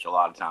pitch a bitch a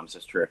lot of times.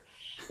 It's true.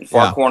 In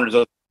far corners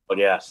of the world,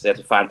 yes, they have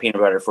to find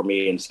peanut butter for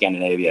me in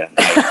Scandinavia.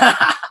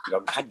 I go,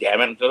 God damn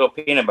it, it's a little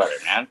peanut butter,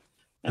 man.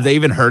 Have they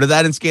even heard of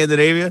that in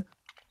Scandinavia?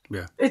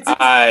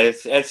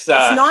 It's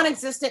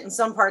non-existent in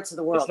some parts of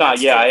the world. It's not.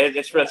 That's Yeah,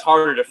 true. it's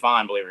harder to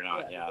find, believe it or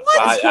not. Yeah.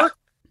 So It's work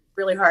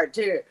really hard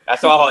too.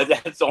 that's all.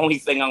 That's the only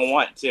thing I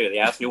want too. They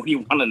ask me, "What do you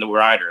want in the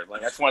Rider?"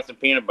 Like, I just want some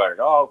peanut butter.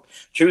 Oh,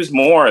 choose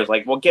more. It's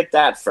like, well, get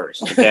that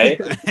first, okay?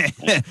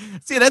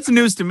 See, that's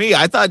news to me.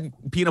 I thought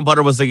peanut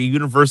butter was like a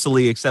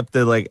universally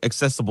accepted, like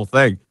accessible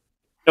thing.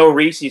 No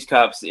Reese's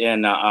cups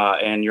in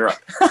Europe.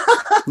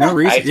 No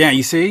reason. Yeah,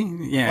 you see?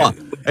 Yeah. Well,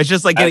 it's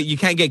just like you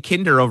can't get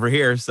Kinder over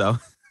here, so.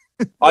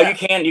 Oh, you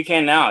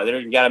can now.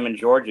 You got them in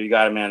Georgia. You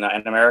got them in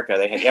America.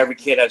 Every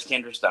kid has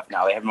Kinder stuff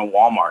now. They have them in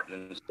Walmart,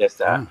 and it's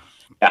just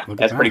Look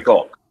that's at pretty that.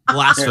 cool.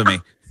 Blasphemy.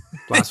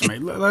 Blasphemy.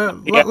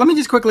 Let me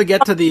just quickly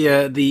get to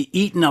the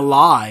Eaten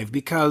Alive,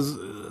 because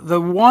the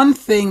one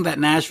thing that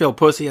Nashville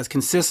Pussy has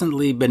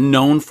consistently been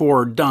known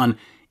for or done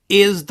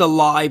is the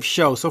live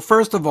show. So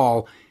first of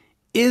all,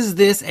 is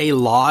this a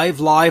live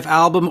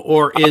album,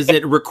 or is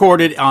it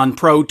recorded on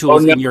Pro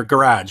Tools in your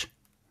garage?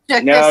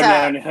 Check this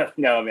out.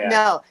 No, man.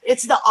 No,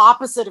 it's the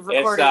opposite of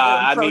recording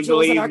I Pro mean,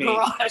 Tools in believe our me,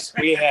 garage.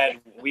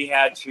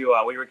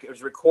 it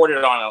was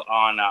recorded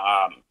on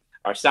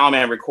our sound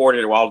man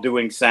recorded it while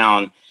doing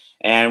sound,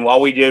 and all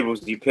we did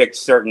was depict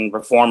certain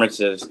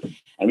performances,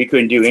 and we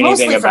couldn't do anything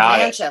Mostly from about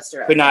it.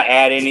 Manchester, I Could not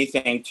add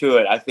anything to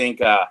it. I think,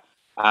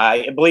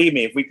 believe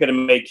me, if we could have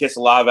made Kiss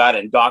Alive out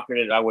and doctored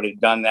it, I would have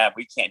done that.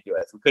 We can't do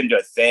it. We couldn't do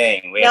a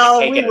thing. We No,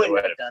 had to we take it wouldn't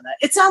away. have done that.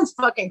 It sounds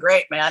fucking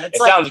great, man. It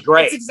sounds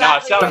great. It's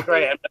exactly No, it sounds what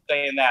great. I'm not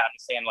saying that. I'm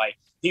just saying, like,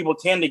 people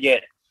tend to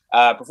get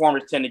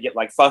performers tend to get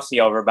like fussy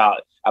over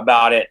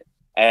about it,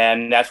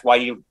 and that's why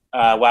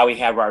we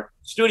have our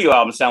studio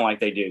albums sound like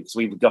they do, because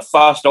we've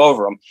fussed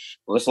over them.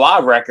 Well, this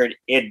live record,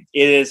 it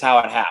is how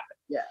it happened.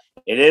 Yeah,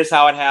 it is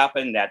how it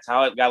happened. That's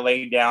how it got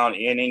laid down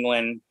in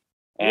England.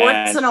 And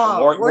warts and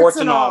all, warts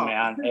and all,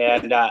 man.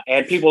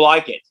 And people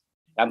like it.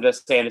 I'm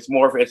just saying it's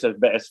more it's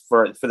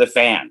for the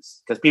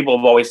fans, because people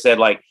have always said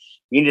like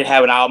you need to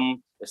have an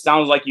album that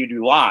sounds like you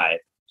do live,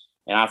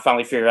 and I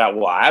finally figured out,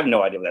 well, I have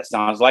no idea what that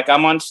sounds like.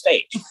 I'm on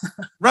stage,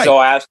 Right? So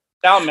I asked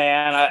our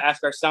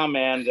sound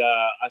man.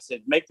 I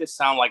said, make this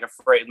sound like a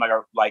freight,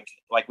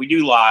 like we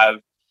do live,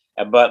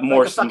 but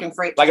more like a fucking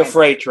freight like train. a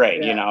freight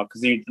train,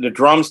 because the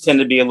drums tend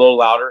to be a little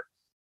louder,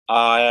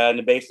 and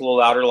the bass a little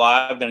louder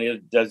live than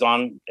it is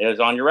on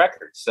your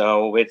record.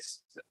 So it's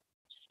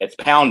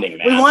pounding,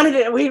 man. We wanted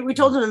it. We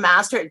told him to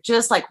master it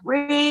just like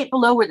right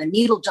below where the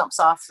needle jumps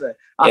off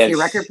your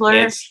record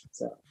player. It's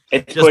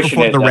Just pushing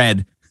before it. the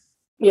red.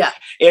 Yeah.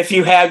 If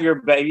you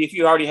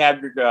already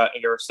have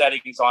your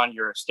settings on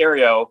your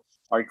stereo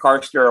or your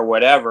car stereo or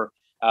whatever,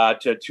 a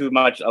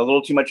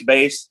little too much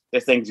bass,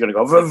 this thing's gonna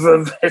go.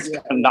 It's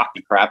gonna knock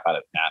the crap out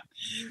of that.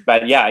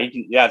 But yeah,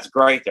 it's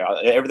great there.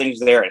 Everything's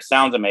there. It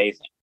sounds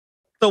amazing.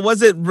 So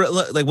was it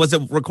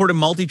recorded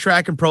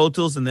multi-track in Pro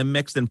Tools and then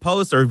mixed in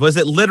post, or was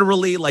it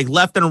literally like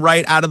left and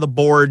right out of the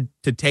board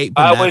to tape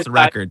and that's the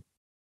record?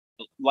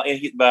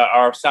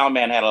 Our sound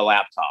man had a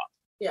laptop.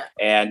 Yeah.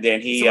 And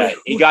then he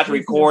got the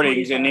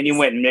recordings and then he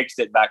went and mixed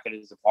it back in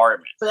his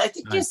apartment. But I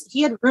think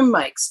he had room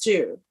mics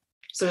too.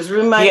 So his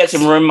room mics. He had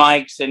some room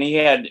mics and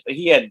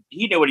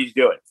he knew what he's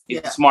doing.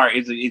 He's smart.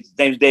 His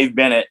name's Dave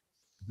Bennett.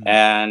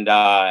 And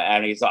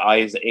he's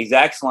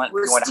excellent.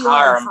 We're going to stealing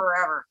hire him him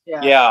forever.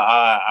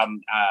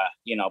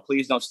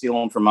 Please don't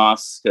steal him from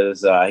us,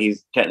 because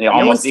he's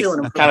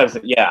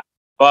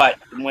But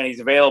when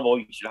he's available,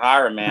 you should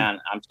hire him, man.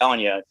 I'm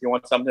telling you, if you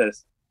want something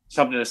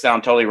to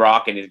sound totally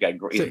rocking, he's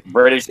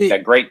British, he's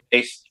got great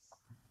taste.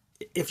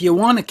 If you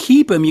want to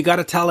keep him, you got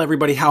to tell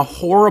everybody how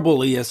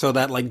horrible he is, so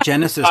that like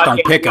Genesis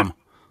don't pick him.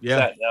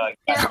 Yeah.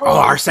 Oh,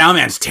 our sound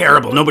man's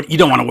terrible. You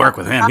don't want to work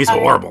with him. He's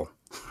horrible.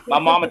 My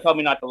mama told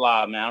me not to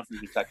lie, man. I'm from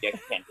Kentucky. I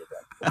can't do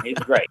that. He's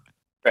great.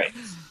 Great.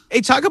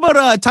 Hey, talk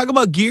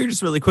about gear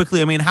just really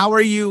quickly. I mean, how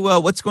are you?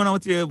 What's going on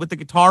with the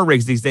guitar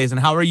rigs these days, and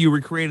how are you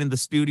recreating the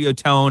studio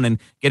tone and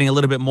getting a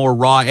little bit more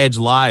raw edge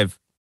live?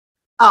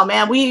 Oh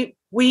man, we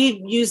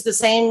use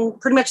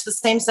pretty much the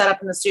same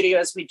setup in the studio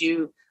as we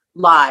do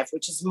live,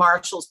 which is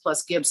Marshalls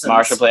plus Gibsons.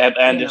 Marshall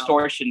and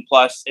Distortion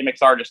plus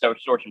MXR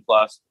Distortion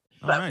plus.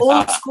 But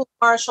old school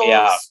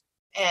Marshalls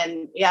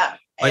and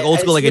like old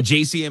school, like a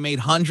JCM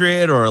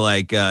 800 or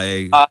like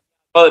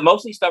well,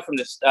 mostly stuff from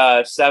the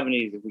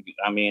 70s.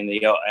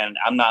 And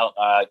I'm not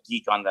a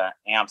geek on the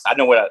amps. I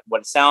know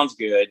what sounds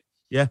good.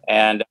 Yeah.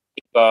 And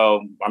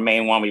our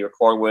main one we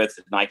record with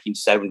is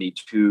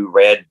 1972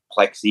 red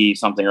Plexi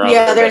something or other.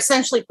 Yeah, they're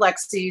essentially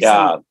Plexis.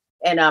 Yeah.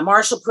 And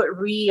Marshall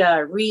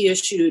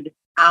reissued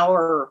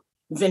our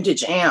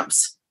vintage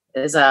amps.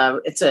 It's a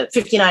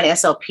 59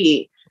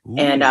 SLP. Ooh.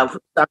 And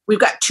we've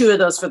got two of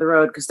those for the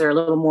road because they're a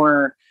little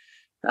more,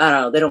 I don't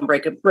know, they don't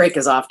break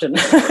as often.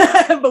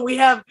 But we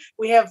have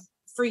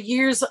for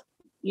years,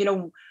 we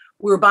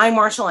were buying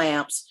Marshall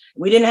amps.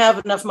 We didn't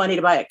have enough money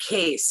to buy a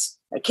case.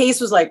 A case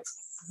was like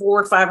 $400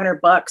 or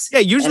 $500. Yeah,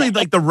 usually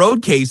like the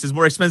road case is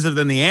more expensive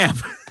than the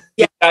amp.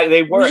 Yeah,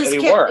 they were.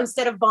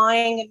 Instead of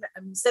buying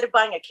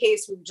a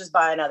case, we would just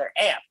buy another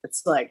amp.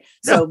 It's like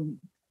so.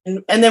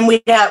 And then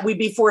we'd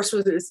be faced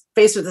with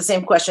the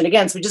same question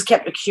again. So we just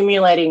kept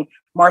accumulating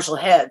Marshall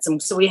heads.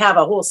 And so we have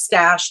a whole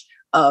stash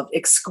of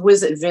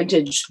exquisite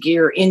vintage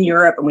gear in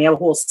Europe, and we have a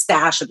whole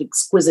stash of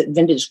exquisite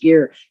vintage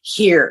gear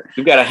here.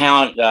 We've got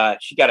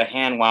she got a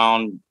hand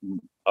wound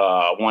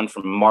one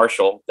from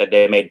Marshall that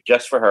they made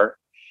just for her.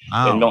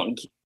 Wow. In Milton.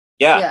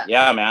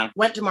 Yeah, man.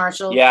 Went to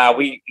Marshall. Yeah,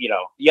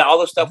 all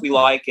the stuff we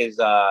like is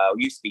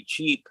used to be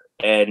cheap,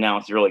 and now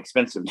it's really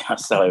expensive now.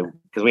 So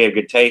because we have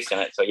good taste in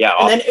it. So yeah.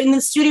 And then in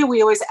the studio,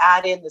 we always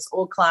add in this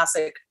old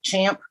classic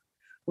Champ,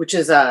 which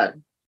is a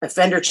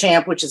Fender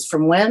Champ, which is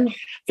from when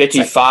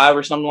 55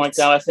 or something like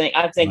that. I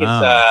think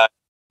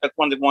it's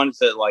one of the ones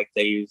that like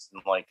they use in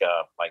like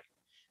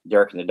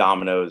Derek and the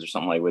Dominoes or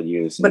something like would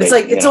use. But it's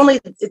like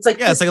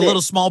a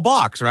little small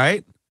box,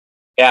 right?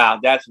 Yeah,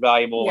 that's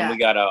valuable. Yeah. And we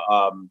got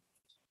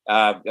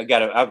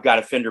I've got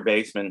a Fender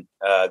Bassman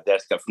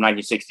that's got from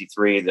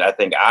 1963 that I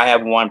think I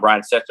have one.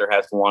 Brian Setzer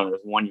has one.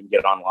 There's one you can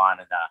get online,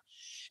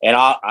 and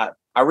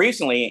I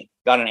recently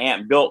got an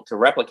amp built to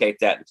replicate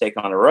that to take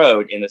on the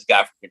road. And this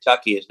guy from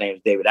Kentucky, his name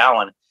is David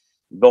Allen,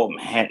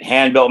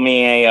 hand built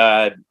me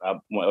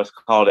what's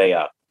called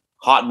a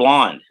hot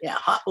blonde. Yeah,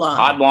 hot blonde.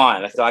 Hot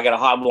blonde. So I got a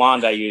hot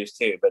blonde I use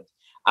too. But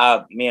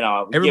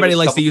everybody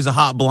likes to use a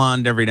hot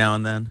blonde every now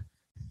and then.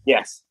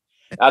 Yes.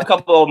 A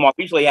couple of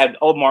usually had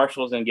old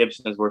Marshalls and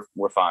Gibsons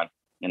were fine,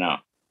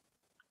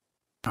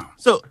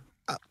 So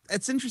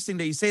it's interesting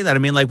that you say that. I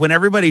mean, like when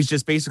everybody's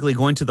just basically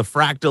going to the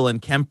Fractal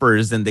and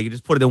Kempers and they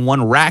just put it in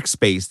one rack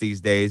space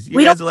these days.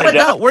 You guys are like,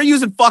 no, we're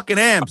using fucking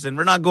amps and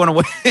we're not going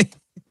away.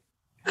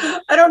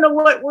 I don't know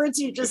what words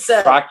you just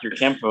said. Rock your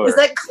Kemper. Is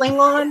that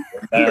Klingon?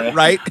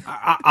 Right?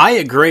 I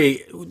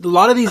agree. A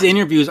lot of these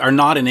interviews are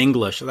not in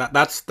English.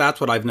 That's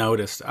what I've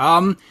noticed.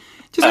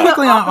 Just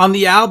quickly on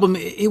the album,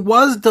 it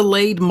was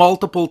delayed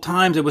multiple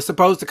times. It was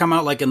supposed to come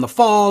out like in the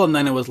fall, and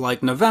then it was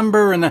like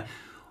November. And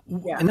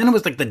Yeah. And then it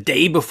was like the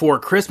day before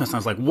Christmas. And I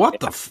was like, what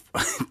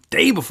the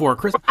day before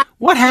Christmas?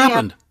 What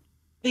happened?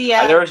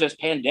 There was this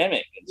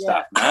pandemic and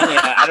stuff, man.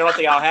 Yeah, I don't know if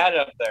they all had it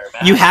up there,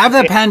 man. You have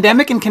that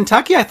pandemic in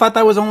Kentucky? I thought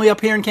that was only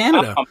up here in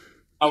Canada.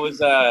 I was,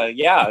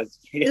 yeah.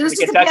 It was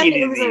Kentucky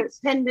it disease.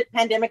 was a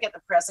pandemic at the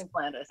pressing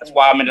plant. That's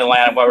why I'm in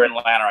Atlanta. Why we're in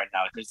Atlanta right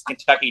now. It's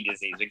Kentucky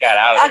disease. It got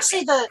out of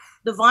Actually, the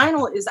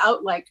vinyl is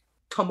out like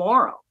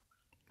tomorrow.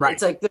 Right.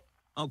 It's like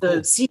Oh, the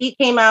cool. CD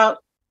came out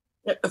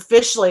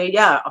officially,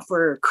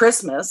 for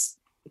Christmas.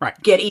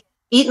 Right. Get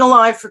Eaten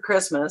Alive for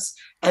Christmas,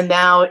 and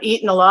now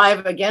Eaten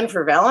Alive again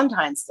for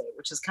Valentine's Day,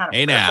 which is kind of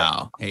Hey perfect.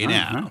 now. Hey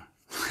now.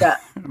 Yeah.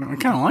 I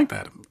kind of like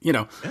that.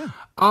 Yeah.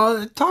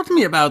 Talk to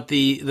me about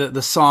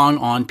the song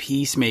on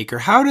Peacemaker.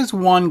 How does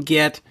one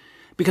get?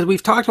 Because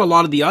we've talked to a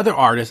lot of the other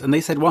artists, and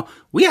they said, "Well,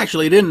 we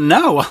actually didn't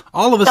know.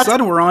 All of a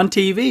sudden, we're on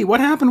TV. What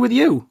happened with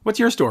you? What's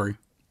your story?"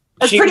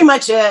 That's pretty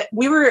much it.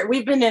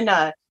 We've been in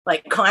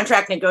like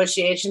contract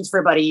negotiations for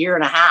about a year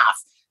and a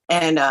half.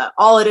 And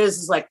all it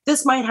is like,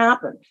 this might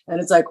happen. And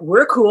it's like,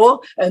 we're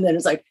cool. And then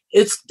it's like,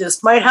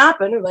 this might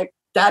happen. And like,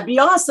 that'd be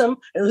awesome.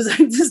 And it was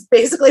like, this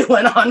basically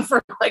went on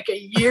for like a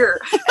year.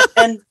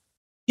 And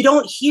you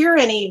don't hear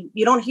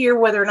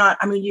whether or not,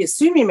 I mean, you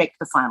assume you make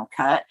the final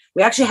cut.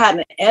 We actually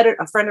had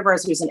a friend of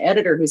ours who's an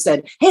editor who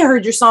said, hey, I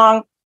heard your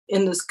song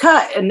in this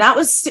cut. And that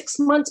was 6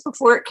 months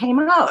before it came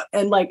out.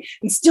 And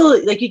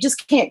still like, you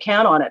just can't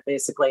count on it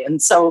basically.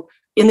 And so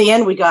in the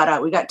end, we got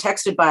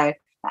texted by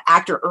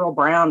actor Earl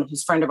Brown,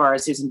 who's a friend of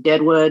ours, who's in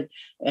Deadwood,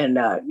 and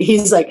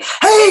he's like,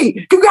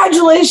 "Hey,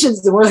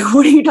 congratulations!" And we're like,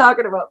 "What are you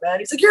talking about, man?"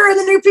 He's like, "You're in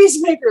the new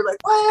Peacemaker." Like,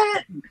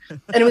 what?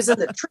 And it was in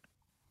the trip.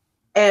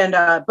 And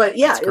but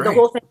yeah, the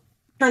whole thing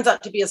turns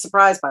out to be a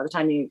surprise by the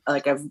time you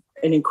like an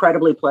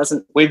incredibly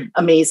pleasant,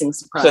 amazing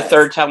surprise. It's the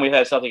third time we've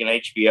had something on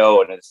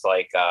HBO, and it's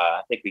like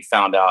I think we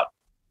found out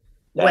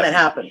when it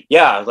happened.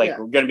 Yeah, it's like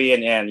we're going to be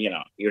in, and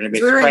you're going to be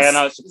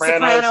Sopranos,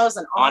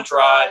 and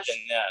Entourage, and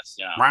yes,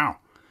 Wow.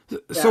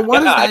 So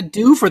what does that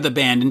do for the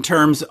band in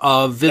terms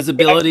of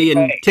visibility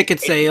and ticket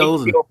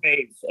sales?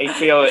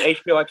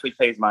 HBO actually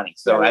pays money,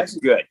 so that's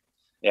good.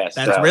 Yes,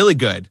 that's really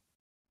good.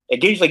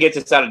 It usually gets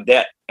us out of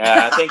debt.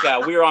 I think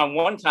we were on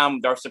one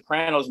time. Our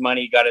Sopranos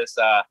money got us.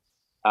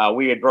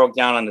 We had broke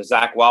down on the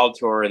Zakk Wylde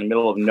tour in the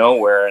middle of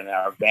nowhere, and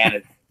our band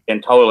had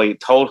been totally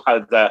told how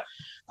the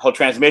whole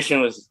transmission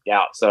was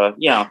out. So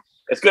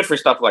it's good for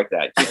stuff like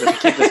that.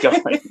 Keep us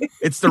going.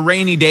 It's the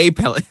rainy day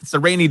It's the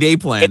rainy day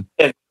plan.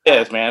 It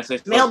is, man.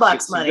 It's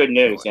mailbox money. Good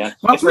news, yeah.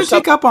 Well, let me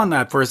pick up on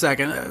that for a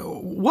second.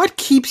 What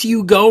keeps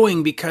you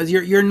going? Because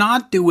you're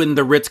not doing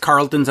the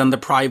Ritz-Carltons and the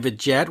private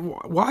jet.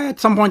 Why at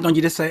some point don't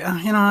you just say,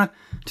 you know what,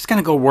 I'm just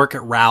gonna go work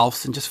at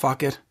Ralph's and just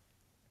fuck it?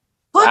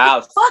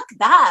 Fuck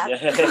that. What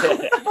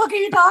the fuck are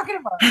you talking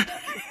about?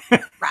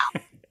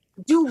 Ralph.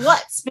 Do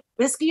what? Spit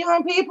whiskey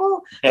on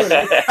people? Put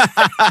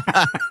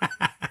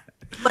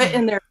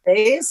in their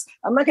face?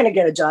 I'm not gonna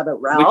get a job at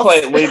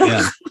Ralph's.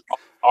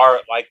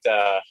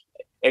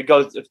 It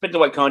depends on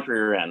what country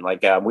you're in.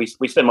 Like we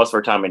spend most of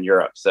our time in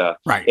Europe. So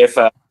right. If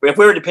we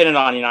were dependent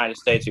on the United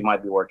States, we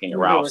might be working at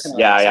Ralph's.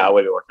 I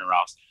would be working at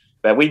Ralph's.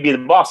 But we'd be the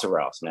boss of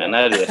Ralph's, man.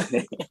 That is.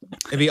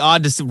 It'd be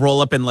odd to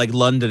roll up in like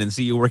London and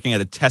see you working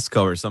at a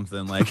Tesco or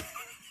something like.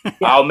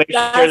 I'll make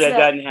sure that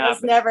doesn't happen.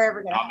 That's never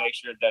ever gonna happen. I'll make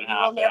sure it doesn't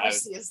happen. You'll never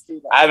see us do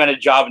that. I haven't had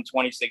a job in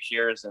 26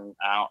 years, and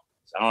I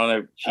don't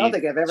know. I don't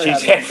think I've ever.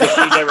 She's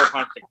never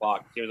punched the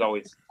clock. She was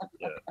always.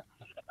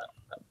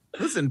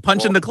 Listen,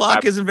 punching the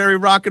clock isn't very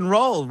rock and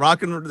roll.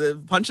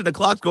 Punching the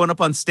clock, going up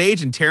on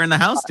stage and tearing the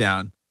house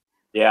down.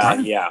 Yeah.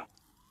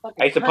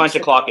 I used to punch the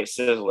clock at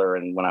Sizzler,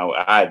 and when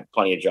I had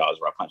plenty of jobs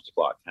where I punched the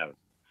clock. I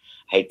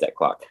hate that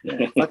clock.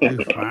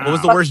 What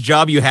was the worst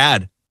job you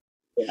had?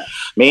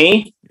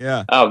 Me?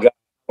 Yeah. Oh God,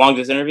 long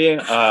this interview.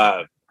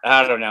 I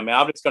don't know, man.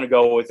 I'm just gonna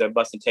go with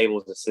busting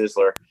tables at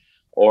Sizzler.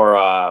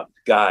 Or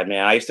God,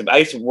 man, I used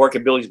to work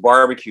at Billy's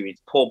Barbecue.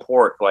 It's pulled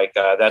pork. Like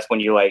that's when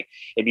you it'd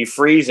be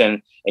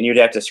freezing, and you'd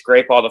have to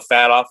scrape all the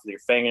fat off with your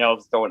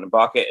fingernails, throw it in a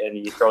bucket, and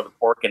you throw the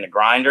pork in the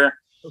grinder,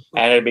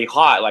 and it'd be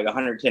hot, like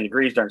 110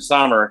 degrees during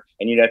summer,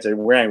 and you'd have to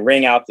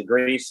wring out the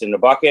grease in the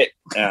bucket.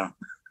 Yeah.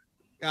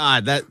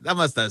 God, that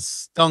must have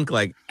stunk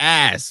like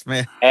ass,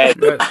 man.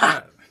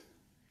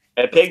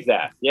 At Pig's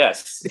Ass,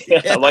 yes.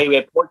 Yeah. Like we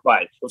had pork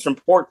butts. It was from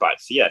pork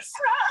butts, yes.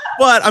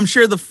 But I'm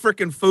sure the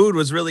freaking food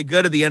was really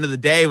good at the end of the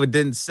day, but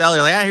didn't sell.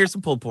 You're like, here's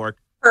some pulled pork.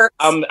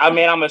 I'm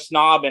a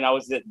snob, and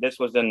this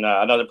was in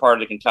another part of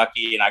the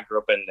Kentucky, and I grew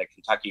up in the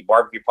Kentucky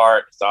barbecue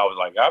part, so I was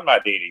like, I'm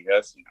not eating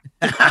this.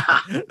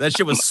 That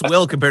shit was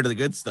swill compared to the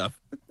good stuff.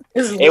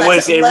 It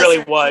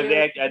really was.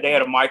 They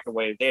had a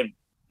microwave. They had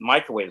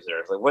microwaves there.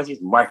 It's like, what's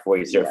these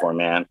microwaves here for,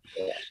 man?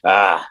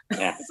 Yeah.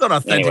 It's not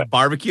authentic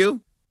barbecue.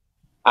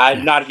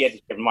 Not yet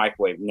the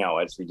microwave. No,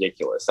 it's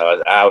ridiculous.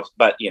 But I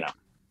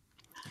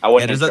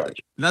wouldn't. There's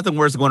nothing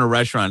worse than going to a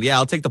restaurant. Yeah,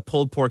 I'll take the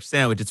pulled pork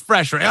sandwich. It's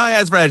fresh, right? Oh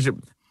yeah, it's fresh.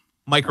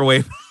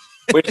 Microwave.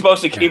 We're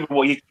supposed to keep it.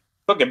 Well, you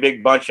cook a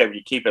big bunch of it.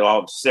 You keep it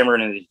all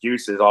simmering in the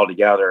juices all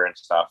together and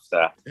stuff.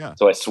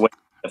 So it's sweet.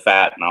 the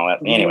fat and all that.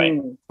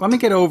 Anyway, let me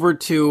get over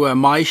to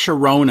My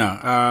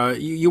Sharona.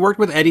 You worked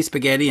with Eddie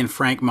Spaghetti and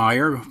Frank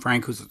Meyer.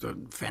 Frank, who's a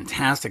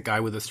fantastic guy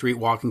with the Street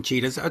Walking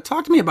Cheetahs.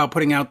 Talk to me about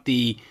putting out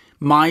the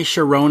My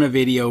Sharona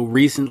video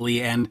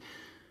recently, and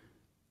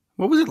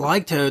what was it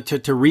like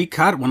to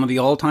recut one of the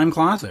all-time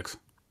classics?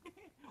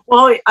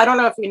 Well, I don't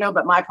know if you know,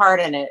 but my part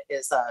in it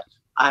is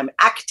I'm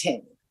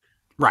acting.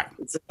 Right,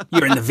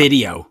 you're in the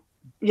video.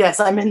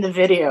 Yes, I'm in the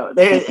video.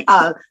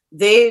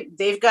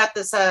 They've got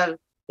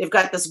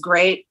this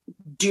great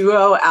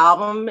duo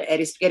album,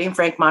 Eddie Spaghetti and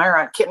Frank Meyer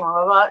on Kitten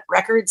Robot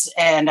Records,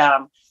 and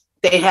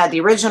they had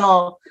the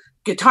original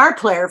guitar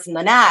player from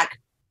the Knack,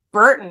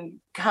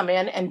 Burton, come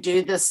in and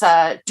do this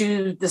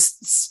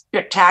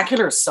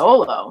spectacular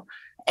solo,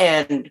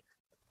 and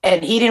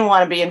he didn't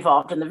want to be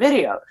involved in the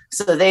video,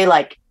 so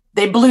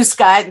they blue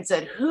skied and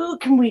said, "Who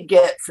can we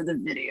get for the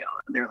video?"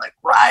 And they're like,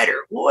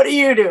 "Ryder, what are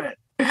you doing?"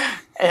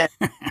 And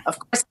of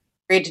course, I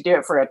agreed to do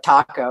it for a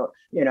taco,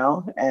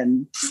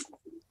 and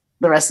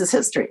the rest is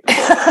history.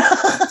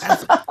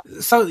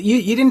 So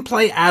you didn't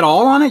play at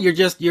all on it? You're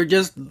just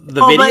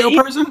the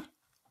video person?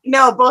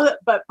 No,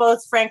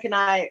 both Frank and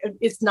I.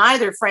 It's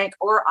neither Frank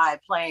or I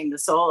playing the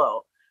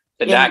solo.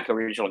 The Knack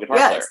original guitar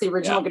player. Yeah, it's the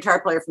original guitar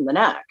player from the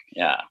Knack.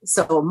 Yeah.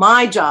 So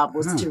my job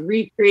was to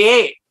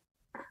recreate.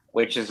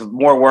 Which is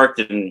more work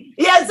than...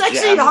 Yeah, it's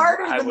actually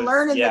harder than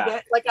learning the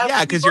bit.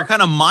 Because you're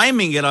kind of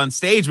miming it on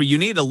stage, but you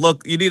need to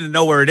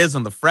know where it is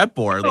on the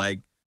fretboard.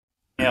 Like,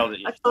 nailed it.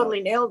 I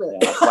totally nailed it.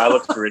 Yeah, that's why it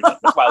looks original.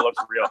 That's why it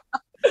looks real.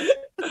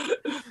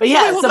 But yeah,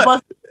 I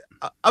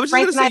was just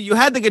going to say, you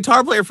had the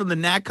guitar player from the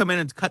Knack come in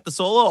and cut the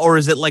solo, or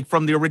is it like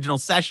from the original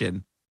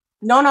session?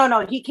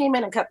 No. He came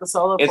in and cut the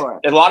solo for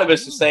it. A lot of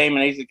it's the same,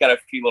 and he's got a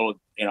few little,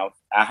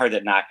 I heard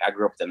that Knack. I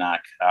grew up with the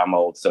Knack. I'm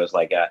old, so it's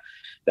like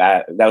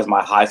that was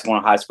my one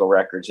of high school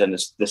records, and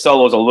the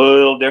solo is a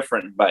little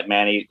different, but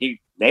man,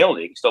 he nailed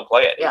it. He can still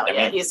play it.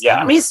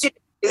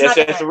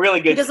 It's a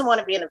really good. He doesn't want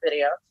to be in a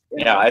video.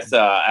 Yeah, it's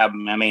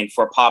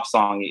for a pop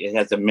song, it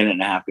has a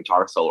 1.5-minute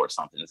guitar solo or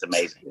something. It's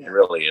amazing. Yeah. It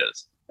really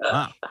is.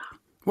 Wow.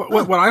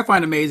 What I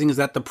find amazing is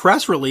that the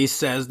press release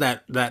says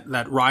that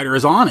Ryder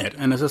is on it,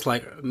 and it's just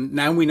like,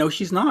 now we know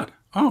she's not.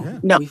 Oh yeah.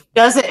 No,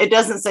 it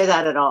doesn't say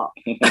that at all.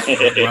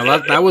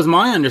 Well, that was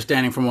my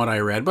understanding from what I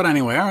read. But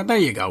anyway, all right, there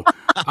you go.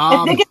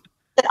 I think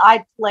that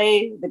I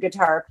play the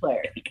guitar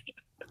player.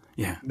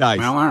 Yeah, nice.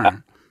 Well, all right.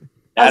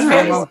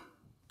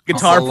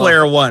 Guitar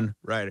player one,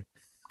 right?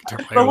 Guitar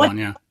player one,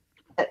 yeah.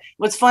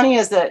 What's funny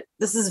is that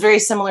this is very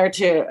similar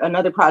to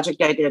another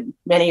project I did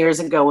many years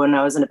ago when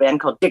I was in a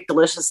band called Dick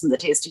Delicious and the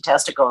Tasty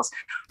Testicles,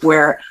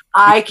 where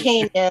I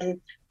came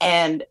in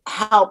and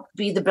helped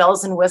be the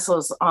bells and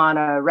whistles on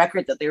a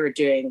record that they were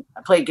doing.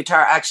 I played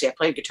guitar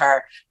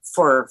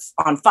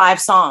on 5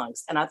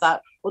 songs. And I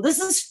thought, well, this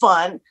is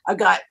fun. I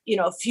got,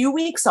 a few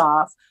weeks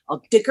off.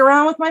 I'll dick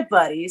around with my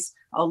buddies.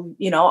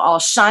 I'll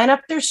shine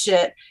up their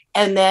shit.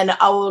 And then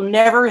I will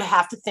never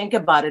have to think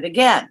about it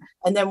again.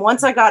 And then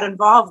once I got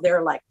involved,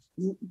 they're like,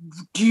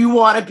 do you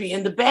want to be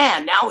in the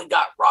band? Now we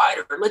got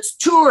Ryder. Let's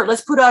tour.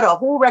 Let's put out a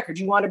whole record.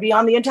 You want to be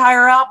on the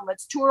entire album?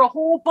 Let's tour a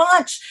whole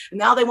bunch. And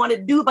now they want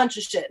to do a bunch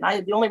of shit.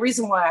 And the only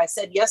reason why I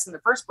said yes in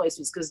the first place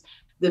was because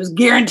it was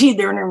guaranteed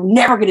they were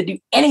never going to do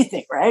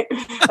anything, right?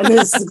 And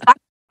this is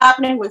exactly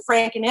happening with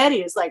Frank and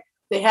Eddie. It's like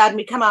they had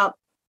me come out,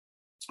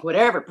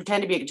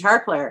 pretend to be a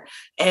guitar player.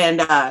 And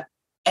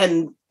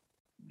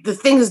the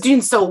thing is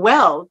doing so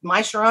well.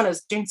 My Sharona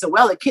is doing so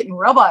well that Kitten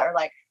Robot are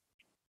like,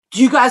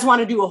 do you guys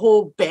want to do a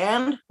whole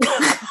band? And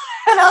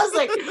I was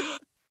like,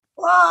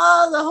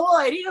 well, the whole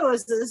idea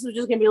was that this was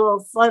just going to be a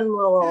little fun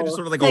just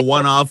sort of like a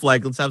one-off,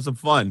 like, let's have some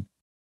fun.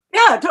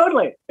 Yeah,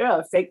 totally.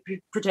 Yeah, fake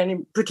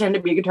pretend to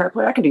be a guitar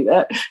player. I can do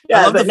that. Yeah,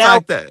 I love the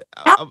fact that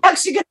I'm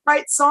actually going to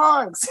write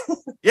songs.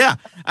 Yeah,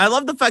 I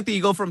love the fact that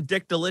you go from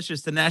Dick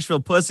Delicious to Nashville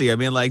Pussy. I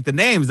mean, like the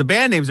band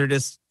names are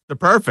they're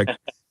perfect.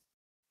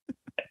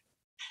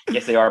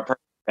 Yes, they are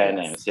perfect band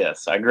names.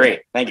 Yes, I agree.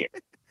 Thank you.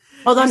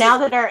 Although now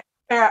that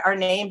our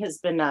name has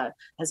been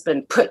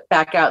put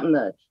back out in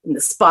the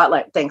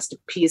spotlight thanks to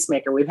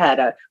Peacemaker, we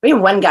had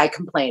one guy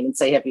complain and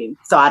say, "Have you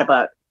thought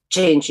about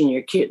changing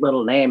your cute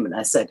little name?" And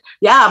I said,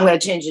 "Yeah, I'm going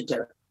to change it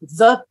to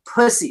The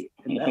Pussy."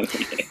 Well,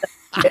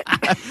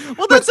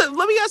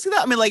 let me ask you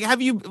that. I mean, like,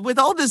 have you, with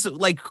all this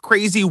like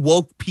crazy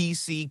woke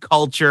PC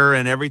culture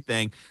and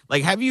everything,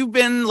 like, have you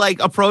been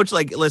like approached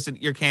like, listen,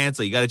 you're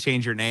canceled, you got to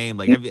change your name?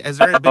 Like, has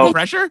there been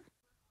pressure?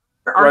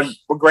 We're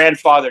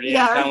grandfathered in,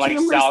 kind of like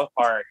South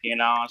Park,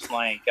 It's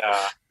like,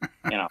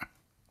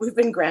 we've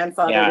been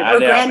grandfathered. Yeah, or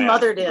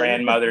grandmothered in.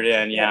 Grandmothered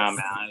in, yes.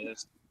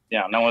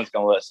 Man. No one's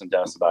gonna listen to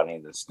us about any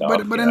of this stuff.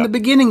 But in the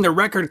beginning, the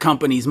record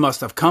companies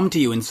must have come to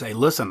you and say,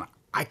 "Listen,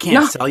 I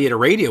can't sell you to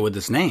radio with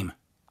this name."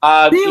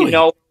 Really?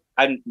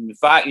 In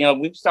fact,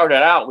 we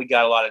started out, we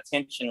got a lot of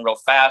attention real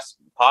fast,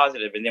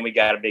 positive, and then we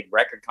got a big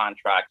record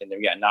contract, and then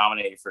we got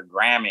nominated for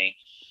Grammy,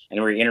 and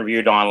we were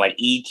interviewed on like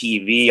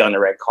ETV on the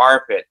red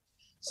carpet.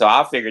 So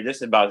I figured this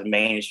is about as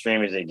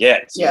mainstream as it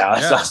gets.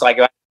 So it's like,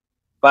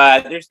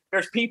 but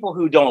there's people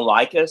who don't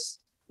like us.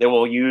 they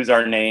will use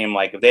our name.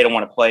 Like if they don't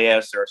want to play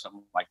us or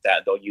something like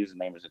that, they'll use the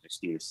name as an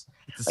excuse.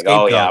 Like,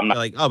 oh yeah, I'm not.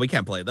 They're like, oh, we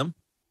can't play them.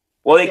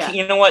 Well,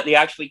 you know what? They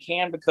actually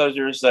can, because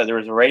there was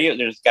a radio.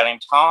 There's a guy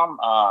named Tom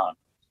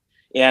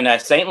in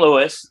St.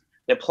 Louis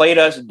that played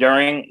us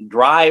during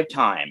drive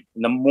time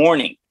in the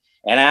morning,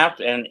 and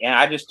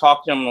I just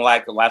talked to him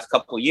like the last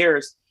couple of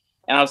years,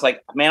 and I was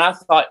like, man, I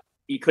thought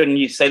you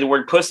couldn't say the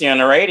word pussy on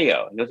the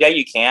radio. He goes, yeah,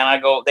 you can. I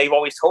go, they've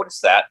always told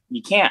us that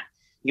you can't.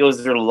 He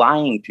goes, they're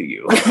lying to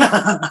you.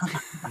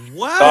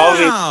 Wow.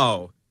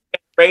 So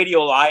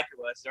radio lied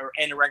to us,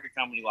 and the record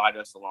company lied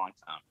to us a long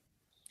time.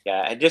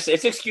 Yeah, it's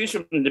an excuse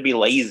for them to be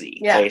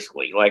lazy,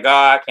 basically. Like, oh,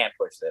 I can't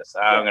push this.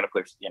 I'm going to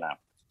push,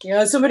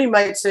 somebody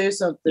might say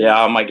something.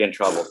 Yeah, I might get in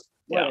trouble.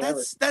 Yeah,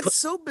 that's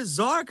so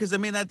bizarre, because I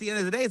mean, at the end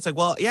of the day, it's like,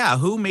 well, yeah,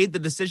 who made the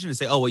decision to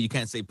say, oh, well, you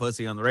can't say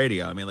pussy on the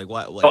radio? I mean, like,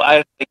 what? Well,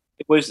 I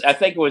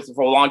think it was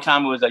for a long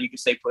time. It was that you could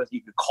say pussy,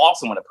 you could call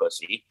someone a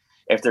pussy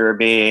if they were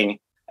being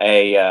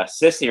a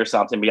sissy or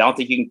something, but I don't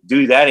think you can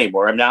do that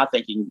anymore. I now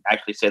think you can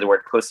actually say the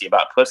word pussy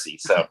about pussy.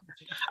 So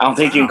I don't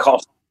think you can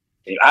call.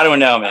 I don't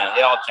know, man.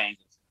 It all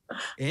changes.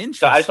 Interesting.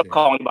 So I just don't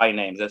call anybody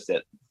names. That's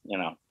it.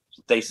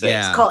 They say.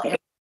 Yeah.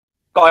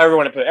 Call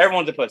everyone a pussy.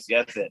 Everyone's a pussy.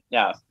 That's it.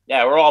 Yeah.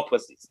 Yeah. We're all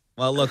pussies.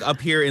 Well, look, up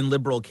here in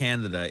liberal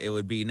Canada, it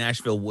would be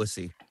Nashville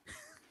wussy.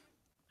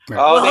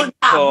 Oh,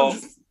 cool.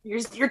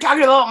 You're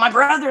talking about my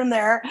brother in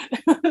there.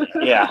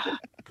 Yeah.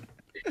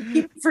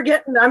 Keep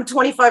forgetting I'm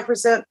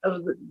 25%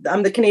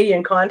 I'm the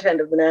Canadian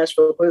content of the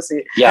Nashville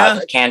pussy.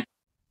 Yeah.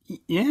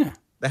 Yeah.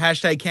 The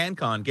hashtag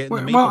CanCon.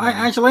 Getting the well,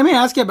 actually, let me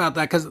ask you about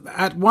that, because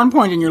at one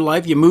point in your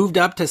life, you moved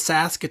up to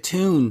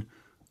Saskatoon.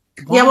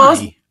 Why? Yeah, well, I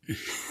was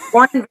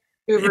born in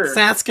Vancouver. It's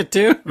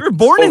Saskatoon. You were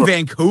born in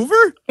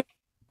Vancouver?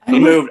 I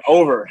moved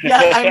over. Yeah,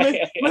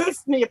 I moved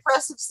from the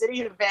oppressive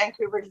city of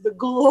Vancouver to the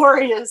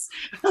glorious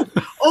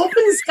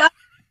open sky.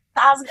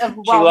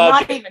 Well,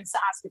 not even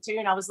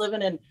Saskatoon. I was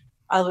living in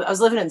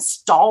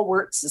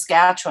Stalwart,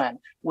 Saskatchewan,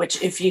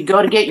 which if you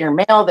go to get your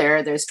mail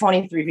there's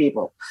 23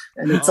 people.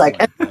 And it's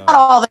it's not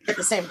all there at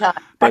the same time.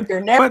 But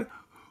you're never.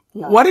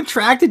 What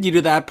attracted you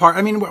to that part?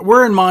 I mean,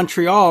 we're in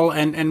Montreal,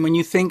 and when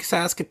you think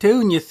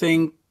Saskatoon, you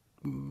think,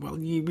 well,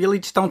 you really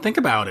just don't think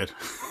about it.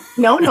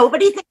 No,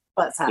 nobody thinks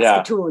about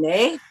Saskatoon,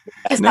 eh?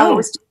 Because no.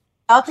 It's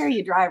out there,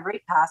 you drive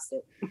right past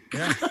it.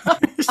 Yeah.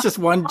 It's just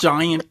one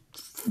giant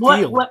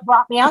field. What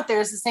brought me out there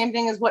is the same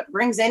thing as what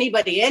brings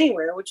anybody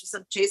anywhere, which is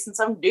chasing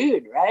some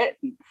dude, right?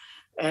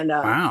 And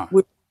wow.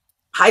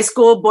 High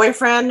school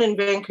boyfriend in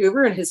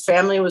Vancouver, and his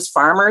family was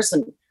farmers,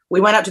 and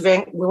we went out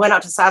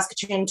to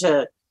Saskatoon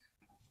to.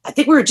 I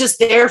think we were just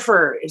there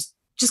for. It's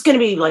just going to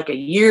be like a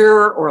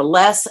year or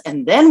less,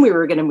 and then we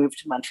were going to move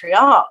to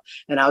Montreal,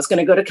 and I was going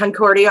to go to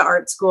Concordia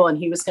Art School, and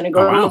he was going to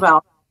go to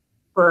Laval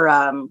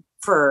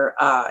for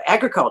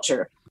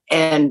agriculture,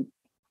 and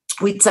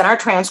we'd sent our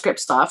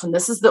transcripts off, and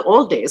this is the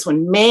old days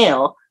when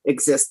mail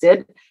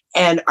existed,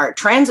 and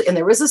and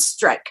there was a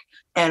strike,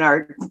 and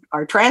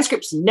our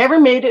transcripts never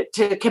made it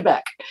to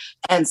Quebec,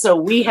 and so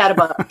we had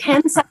about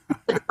 10 seconds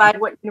to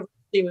decide what university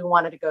we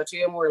wanted to go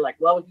to, and we're like,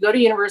 well, we can go to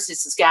University of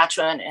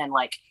Saskatchewan, and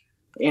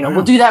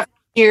we'll do that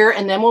here,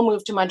 and then we'll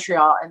move to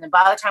Montreal, and then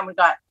by the time we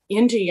got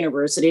into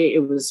university,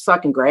 it was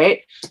fucking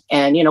great,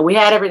 and we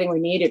had everything we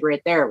needed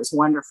right there. It was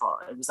wonderful.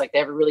 It was like they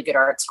have a really good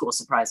art school,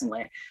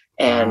 surprisingly,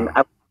 and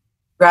I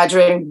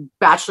graduating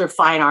Bachelor of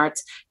Fine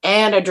Arts,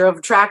 and I drove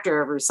a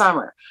tractor every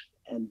summer.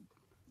 And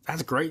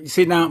that's great. You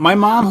see, now my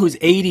mom, who's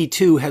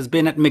 82, has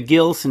been at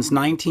McGill since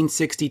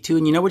 1962,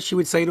 and you know what she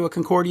would say to a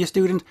Concordia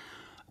student?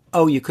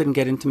 Oh, you couldn't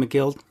get into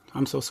McGill?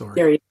 I'm so sorry.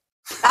 There you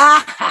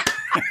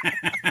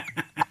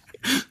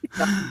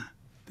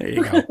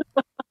go.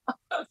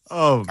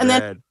 Oh, and man.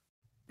 Then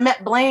I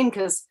met Blaine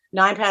because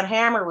 9 Pound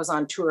Hammer was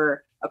on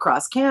tour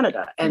across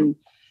Canada, and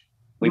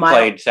we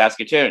played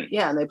Saskatoon.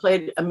 Yeah, and they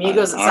played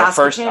Amigos at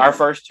Saskatoon. Our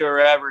first tour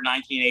ever,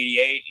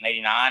 1988 and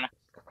 89.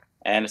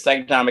 And the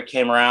second time it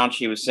came around,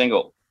 she was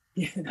single.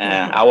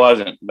 I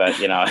wasn't, but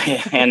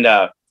and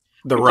the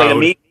road.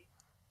 We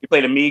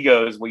played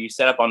Amigos, where you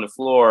set up on the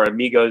floor.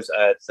 Amigos,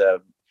 it's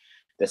the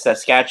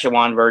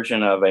Saskatchewan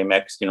version of a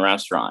Mexican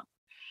restaurant,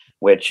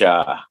 which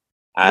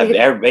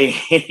everybody,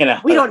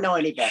 we don't know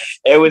any better.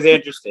 It was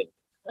interesting.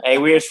 Hey,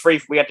 we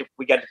got to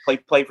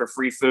play for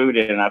free food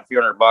and a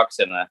few $100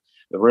 in the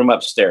room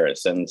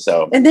upstairs, and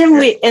then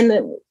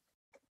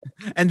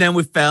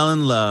we fell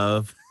in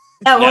love.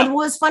 What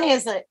was funny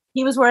is that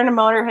he was wearing a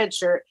Motorhead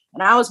shirt,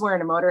 and I was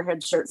wearing a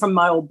Motorhead shirt from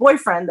my old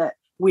boyfriend that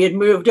we had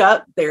moved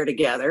up there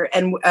together.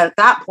 And at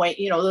that point,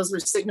 those were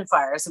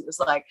signifiers. It was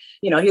like,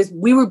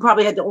 we were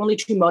probably had the only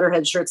 2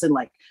 Motorhead shirts in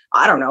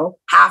I don't know,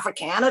 half of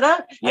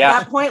Canada. At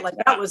that point,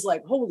 that was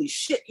like, holy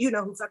shit,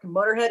 who fucking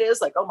Motorhead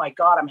is? Like, oh my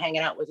God, I'm hanging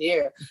out with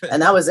you.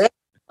 And that was it.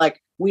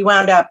 We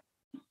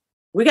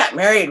got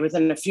married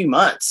within a few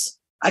months.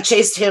 I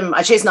chased 9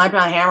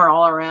 Pound Hammer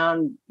all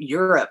around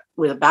Europe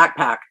with a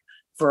backpack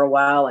for a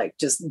while,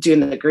 just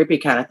doing the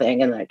groupie kind of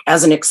thing, and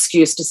as an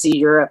excuse to see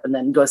Europe, and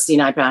then go see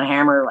 9 Pound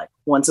Hammer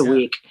once a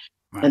week.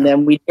 Wow. And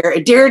then we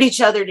dared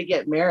each other to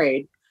get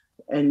married,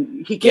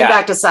 and he came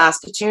back to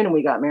Saskatoon, and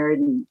we got married,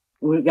 and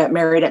We got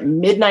married at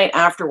midnight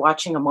after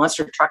watching a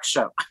monster truck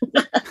show.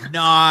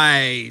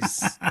 Nice.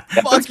 Fuck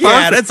That's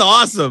yeah, perfect. that's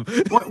awesome.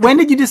 When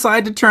did you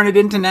decide to turn it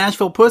into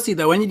Nashville Pussy,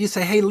 though? When did you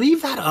say, hey,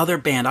 leave that other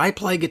band? I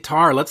play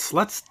guitar.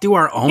 Let's do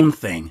our own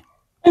thing.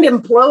 And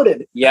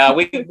imploded. Yeah,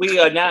 we it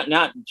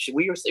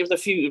was a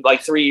few,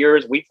 like 3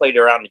 years. We played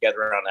around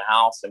together around the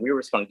house, and we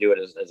were just going to do it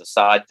as a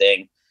side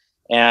thing.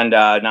 And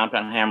Nine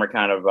Pound Hammer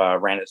kind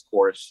of ran its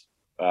course.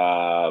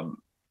 And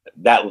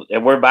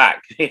we're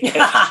back.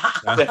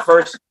 The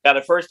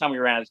first time we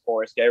ran its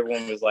course,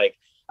 everyone was like,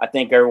 I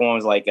think everyone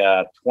was like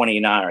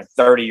 29 or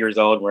 30 years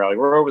old. And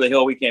we're over the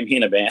hill. We can't be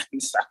in a band.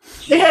 So,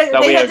 They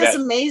had this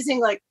amazing,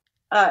 like,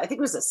 I think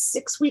it was a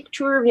 6-week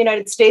tour of the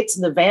United States,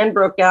 and the van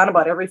broke down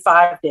about every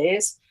 5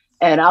 days.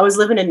 And I was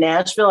living in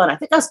Nashville, and I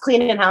think I was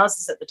cleaning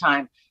houses at the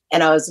time.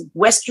 And I was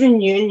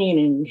Western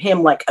Unioning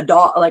him like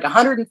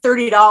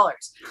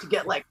 $130 to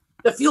get like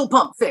the fuel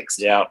pump fixed.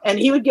 Yeah. And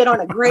he would get on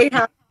a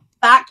Greyhound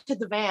back to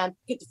the van,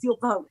 get the fuel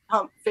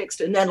pump fixed,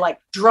 and then like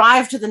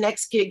drive to the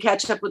next gig,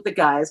 catch up with the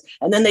guys.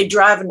 And then they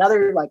drive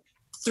another like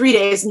 3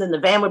 days, and then the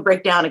van would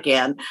break down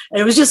again.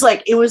 And it was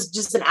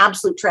just an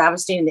absolute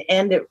travesty. In the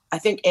end, I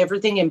think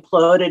everything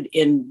imploded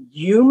in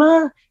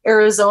Yuma,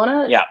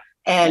 Arizona. Yeah.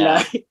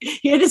 And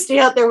he had to stay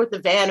out there with the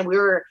van, and we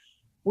were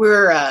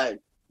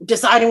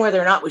deciding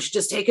whether or not we should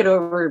just take it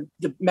over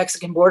the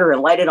Mexican border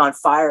and light it on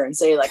fire and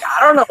say, like,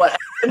 I don't know what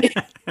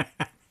happened.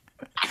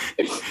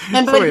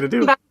 That's the way to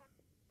do it.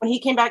 When he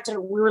came back we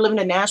were living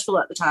in Nashville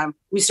at the time.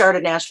 We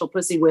started Nashville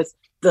Pussy with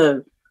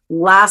the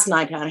last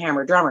Nine Pound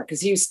Hammer drummer,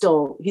 because he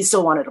still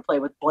wanted to play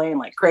with Blaine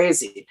like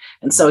crazy.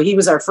 And so he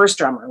was our first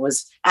drummer,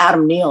 was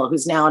Adam Neal,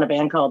 who's now in a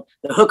band called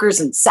The Hookers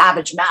and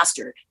Savage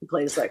Master. He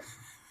plays like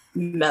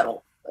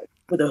metal, like,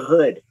 with a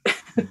hood.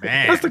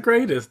 Man, That's the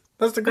greatest.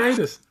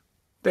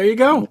 There you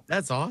go.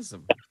 that's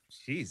awesome.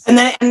 Jeez. And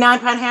Nine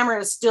Pound Hammer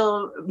is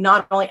still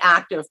not only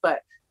active,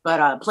 but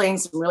playing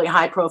some really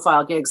high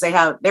profile gigs. They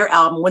have their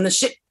album When the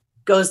Shit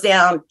Goes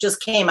Down just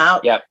came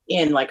out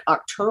in like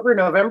October,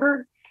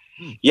 November.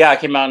 Yeah, it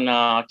came out in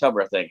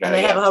October, I think. And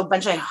they have a whole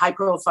bunch of high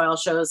profile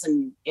shows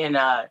in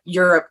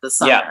Europe this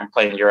summer. Yeah, I'm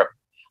playing in Europe.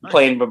 I'm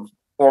playing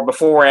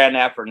before and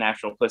after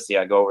Nashville Pussy.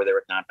 I go over there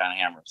with Nine Pound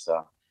Hammer.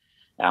 So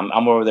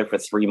I'm over there for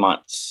 3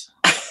 months.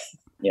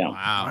 Yeah.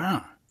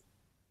 Wow.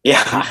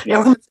 Yeah.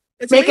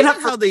 It's Making amazing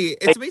up how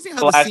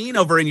the scene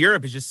over in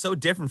Europe is just so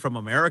different from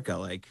America.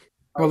 Like,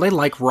 Well, they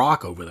like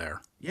rock over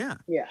there. yeah.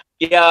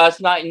 Yeah, it's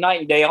night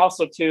and day.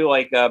 Also, too,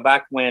 like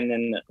back when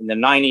in the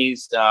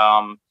 90s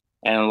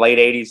and late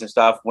 80s and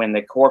stuff, when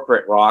the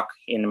corporate rock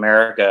in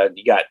America,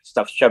 you got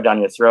stuff shoved down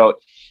your throat,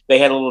 they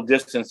had a little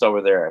distance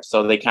over there.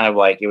 So they kind of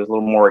like, it was a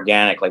little more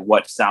organic, like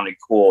what sounded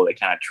cool. They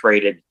kind of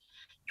traded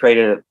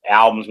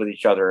albums with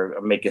each other,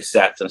 make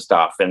cassettes and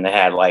stuff. And they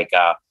had like,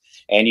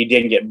 and you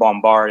didn't get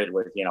bombarded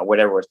with,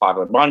 whatever was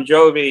popular. Bon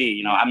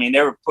Jovi, I mean,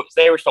 they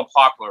were so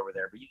popular over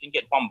there, but you didn't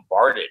get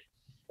bombarded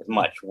as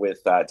much with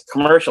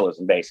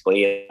commercialism,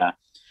 basically.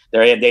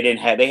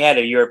 They had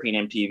a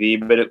European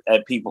MTV,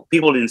 but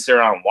people didn't sit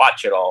around and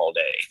watch it all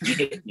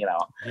day,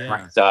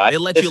 Yeah. So They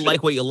let you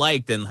like what you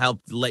liked and help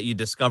let you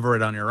discover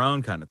it on your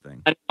own, kind of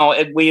thing. I know,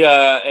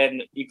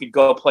 and you could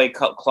go play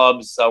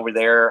clubs over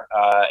there,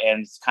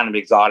 and it's kind of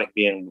exotic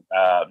being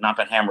Nine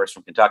Pound Hammer is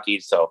from Kentucky.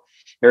 So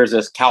here's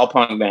this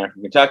cowpunk band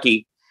from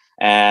Kentucky,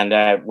 and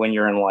when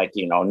you're in like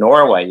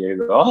Norway, you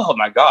go, oh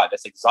my god,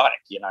 that's exotic.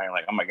 You're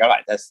like, oh my god,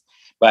 that's.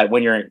 But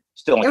when you're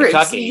still in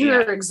Kentucky,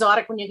 you're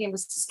exotic when you came to I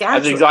was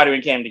Saskatchewan. exotic when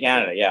you came to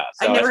Canada. Yeah,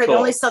 so I never had cool. the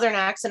only Southern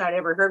accent I'd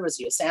ever heard was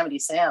Yosemite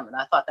Sam, and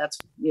I thought that's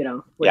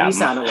what you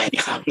sounded like.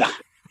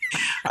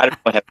 I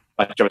don't have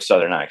much of a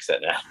Southern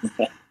accent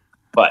now,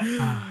 but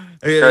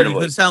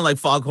You sound like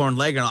Foghorn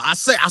Leghorn. I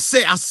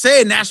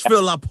say,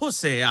 Nashville La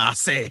Pussy. I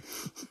say.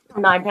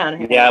 9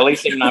 Pound Hammer. yeah, at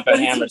least even Nine Pound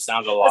Hammer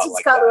sounds a lot That's what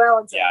like Scott that.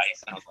 Llewellyn says. Yeah, he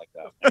sounds like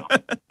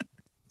that.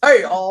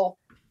 Hey, all.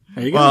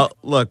 There you go. Well,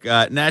 look,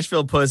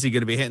 Nashville Pussy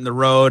going to be hitting the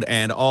road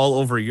and all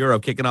over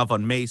Europe, kicking off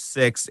on May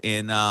 6th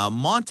in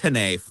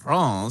Montenay,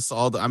 France.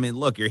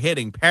 Look, you're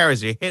hitting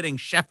Paris, you're hitting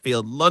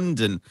Sheffield,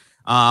 London,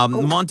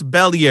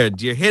 Montpellier,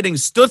 you're hitting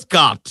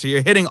Stuttgart,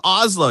 you're hitting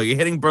Oslo, you're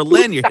hitting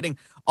Berlin, you're hitting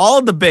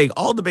all the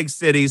big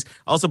cities.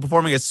 Also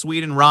performing at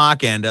Sweden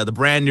Rock, and the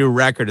brand new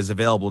record is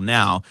available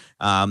now.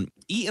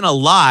 Eaten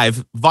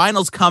Alive,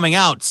 vinyl's coming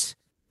out.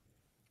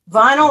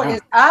 Vinyl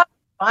is up.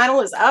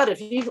 Vinyl is out.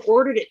 If you've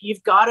ordered it,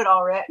 you've got it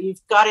already.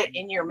 You've got it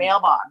in your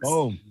mailbox.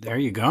 Oh, There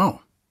you go.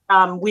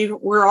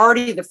 We're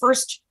already, the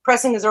first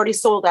pressing is already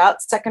sold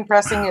out. Second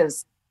pressing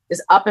is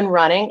up and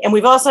running. And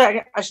we've also,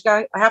 I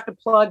have to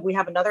plug, we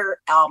have another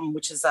album,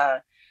 which is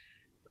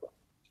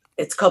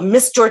it's called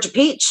Miss Georgia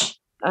Peach.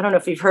 I don't know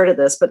if you've heard of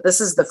this, but this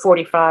is the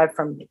 45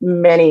 from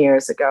many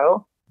years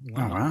ago.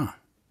 Oh, wow.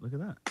 look at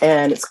that.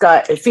 And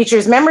it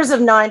features members of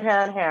Nine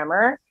Pound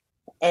Hammer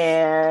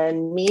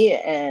and me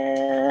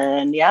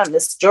and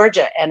Miss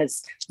Georgia. And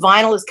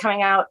vinyl is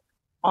coming out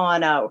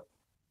on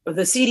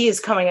the CD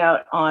is coming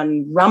out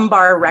on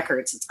Rumbar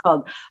Records. It's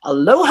called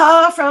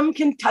Aloha from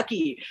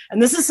Kentucky.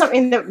 And this is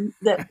something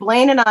that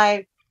Blaine and I,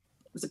 it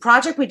was a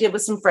project we did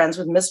with some friends,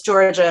 with Miss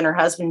Georgia and her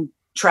husband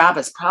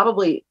Travis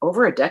probably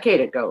over a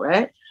decade ago,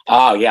 right?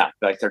 Oh yeah,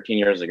 like 13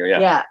 years ago. Yeah.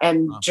 Yeah.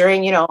 And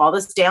during, all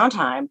this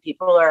downtime,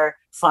 people are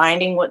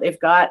finding what they've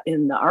got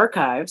in the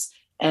archives,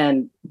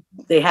 and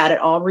they had it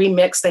all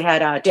remixed. They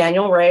had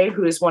Daniel Ray,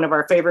 who is one of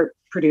our favorite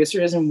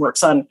producers and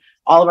works on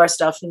all of our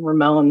stuff in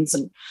Ramones.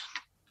 And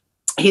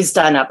he's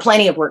done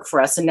plenty of work for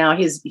us. And now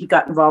he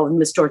got involved with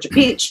Miss Georgia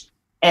Peach.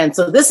 And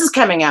so this is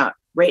coming out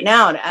right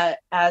now.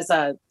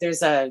 And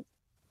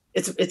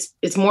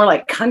it's more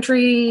like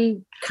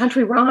country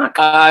rock.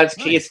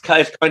 It's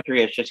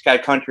country. It's just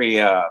got country.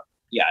 Yeah.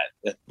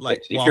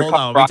 Like, hold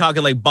on. Are we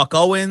talking like Buck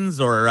Owens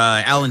or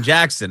Alan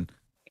Jackson?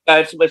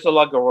 It's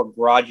like a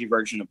garagey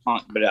version of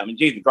punk, but I mean,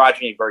 the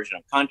garagey version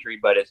of country,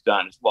 but it's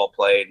done. It's well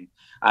played. And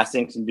I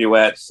sing some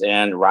duets,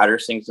 and Ryder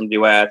sings some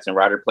duets, and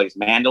Ryder plays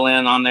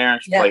mandolin on there,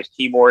 and she plays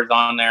keyboards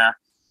on there.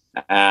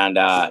 And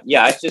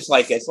it's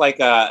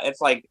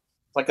like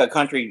a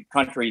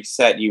country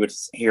set you would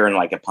hear in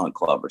like a punk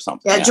club or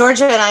something. Yeah,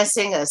 Georgia and I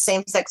sing a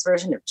same-sex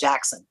version of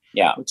Jackson.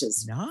 Yeah, which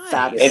is nice.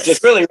 Fabulous. It's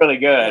just really, really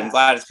good. Yeah. I'm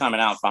glad it's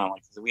coming out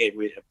finally, because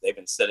they've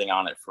been sitting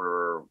on it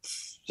for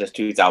just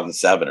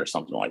 2007 or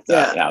something like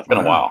that. Yeah, it's been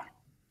a while.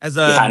 I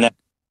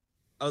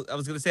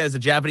was gonna say, as a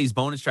Japanese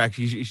bonus track,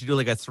 you should do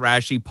like a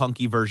thrashy,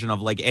 punky version of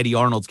like Eddie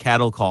Arnold's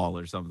Cattle Call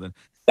or something.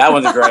 That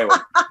one's a great one.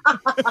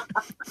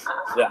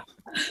 Yeah,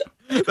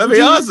 that'd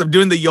be awesome.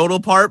 Doing the yodel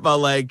part, but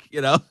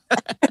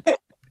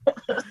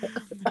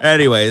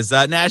Anyways,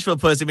 Nashville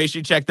Pussy. Make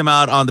sure you check them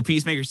out on the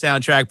Peacemaker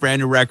soundtrack,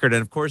 brand new record,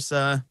 and of course,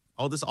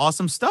 all this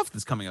awesome stuff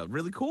that's coming out.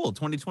 Really cool.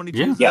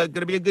 2022 is going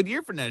to be a good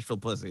year for Nashville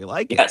Pussy. I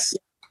like it. Yes,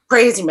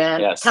 crazy, man.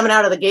 Yes. Coming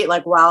out of the gate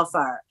like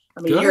wildfire.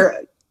 I mean,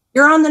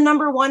 you're on the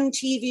 #1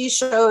 TV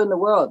show in the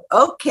world.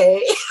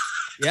 Okay.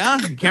 Yeah,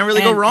 you can't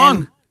really go wrong.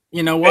 And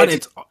you know what?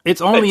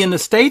 It's only in the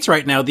States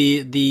right now.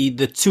 The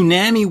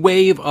tsunami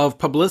wave of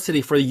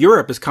publicity for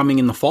Europe is coming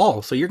in the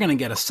fall, so you're going to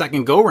get a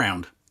second go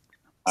round.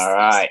 All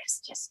right.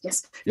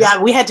 Yes. Yeah,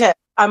 we had to.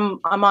 I'm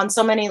on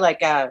so many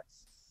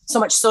so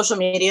much social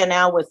media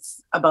now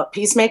about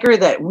Peacemaker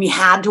that we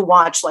had to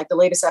watch like the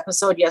latest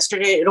episode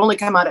yesterday. It only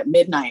came out at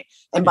midnight,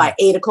 and by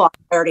 8:00,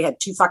 I already had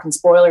 2 fucking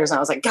spoilers, and I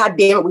was like, God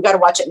damn it, we got to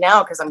watch it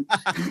now because I'm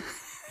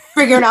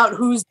figuring out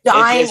who's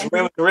dying. It's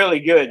really, really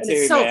good too.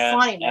 It's so man.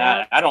 funny,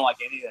 man. I don't like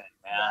anything,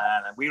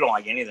 man. We don't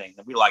like anything.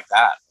 We like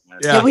that.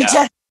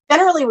 Yeah,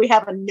 generally we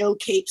have a no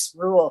capes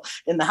rule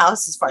in the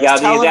house as far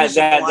as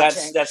television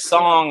watching. That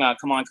song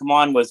Come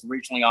On was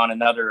originally on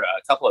another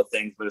couple of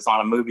things, but it's on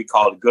a movie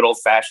called Good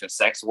Old Fashioned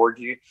Sex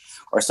Orgy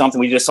or something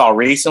we just saw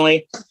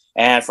recently,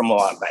 and from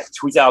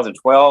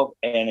 2012,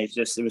 and it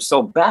was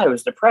so bad, it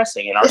was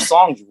depressing, and our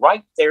song's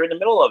right there in the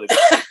middle of it,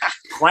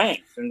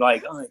 cranked, and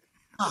like,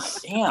 oh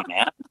damn,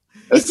 man.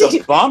 It's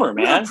a bummer,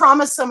 man. We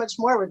promised so much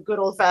more with Good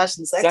Old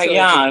Fashioned Sex Orgy.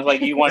 Yeah, it's like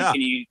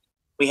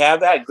we have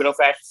that Good Old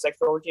Fashioned Sex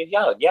Orgy?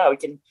 Yeah, we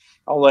can.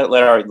 Let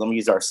me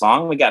use our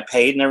song. We got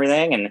paid and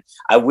everything, and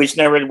I wish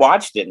never had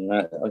watched it. And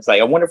I was like,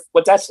 I wonder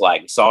what that's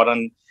like. We saw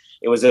it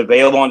it was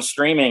available on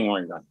streaming, and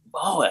we're like,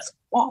 oh, that's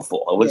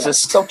awful. It was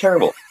just so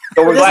terrible.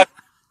 So we're glad.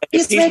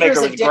 Peacemaker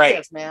was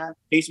great, man.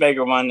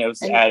 Peacemaker one, it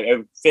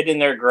fit in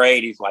there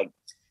great. He's like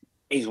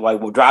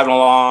we're driving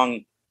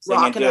along,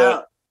 singing to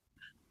it.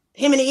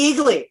 Him and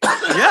Eagly.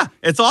 Yeah,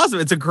 it's awesome.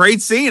 It's a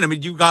great scene. I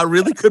mean, you got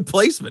really good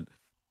placement.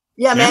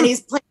 Yeah, man,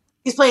 he's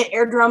playing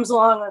air drums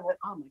along. I'm like,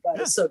 oh my God,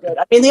 it's so good.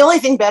 I mean, the only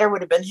thing better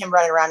would have been him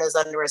running around in his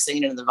underwear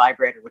singing into the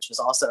vibrator, which was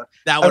also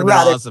that would have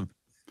been awesome.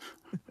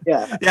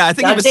 Yeah. Yeah, I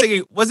think he was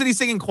singing. Wasn't he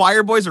singing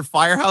Choir Boys or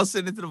Firehouse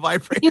into the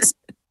vibrator?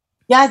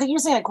 Yeah, I think he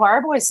was singing a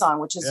Choir Boys song,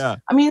 which is, I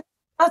mean,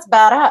 that's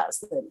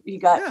badass that you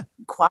got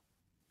choir.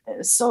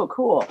 It's so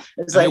cool.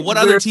 It's what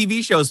other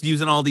TV shows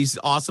using all these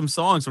awesome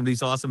songs from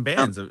these awesome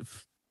bands?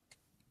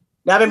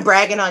 Now, I've been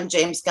bragging on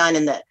James Gunn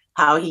and that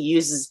how he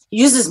uses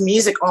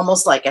music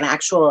almost like an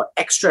actual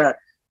extra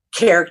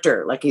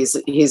character. Like it's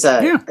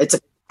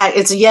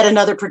yet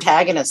another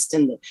protagonist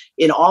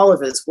in all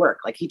of his work.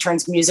 Like he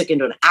turns music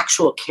into an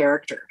actual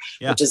character,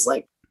 which is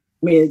like,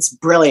 I mean, it's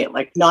brilliant.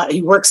 Like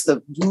he works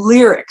the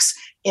lyrics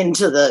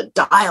into the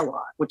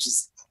dialogue, which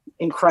is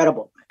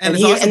incredible. And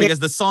it's awesome because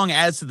the song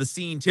adds to the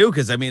scene too.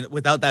 Because I mean,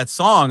 without that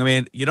song, I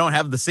mean, you don't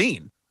have the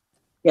scene.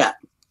 Yeah.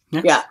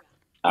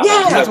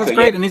 That's what's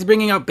great. And he's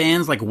bringing out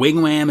bands like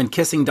Wigwam and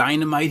Kissing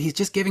Dynamite. He's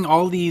just giving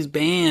all these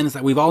bands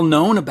that we've all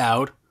known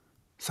about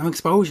some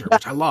exposure,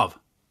 which I love.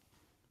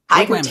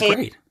 Wigwam's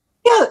great.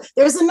 Yeah,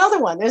 there's another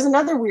one. There's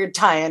another weird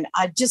tie-in.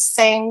 I just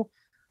sang,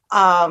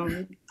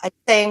 I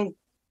sang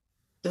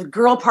the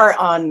girl part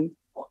on,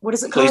 what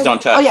is it called? Please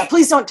Don't Touch. Oh yeah,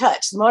 Please Don't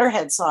Touch, the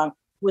Motorhead song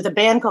with a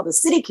band called the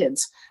City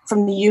Kids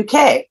from the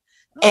UK.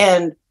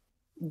 And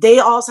they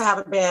also have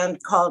a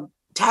band called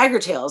Tiger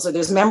Tails, or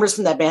there's members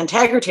from that band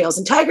Tiger Tails,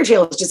 and Tiger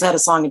Tails just had a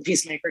song in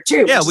Peacemaker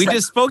too. Yeah, we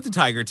just spoke to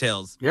Tiger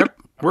Tails.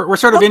 Yep. We're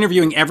sort of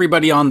interviewing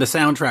everybody on the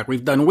soundtrack.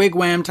 We've done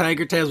Wigwam,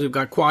 Tiger Tails, we've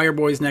got Choir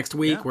Boys next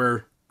week.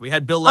 We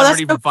had Bill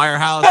Leverty from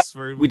Firehouse.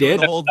 We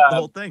did. The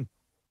whole thing.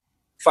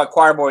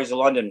 Choir Boys is a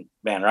London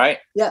band, right?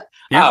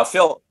 Yeah.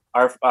 Phil,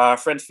 our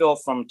friend Phil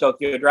from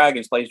Tokyo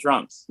Dragons plays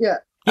drums. Yeah.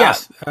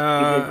 Yes.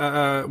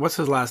 What's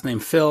his last name?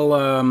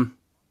 Phil.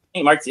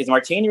 Is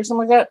Martini or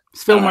something like that?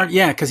 It's Phil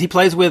yeah, because he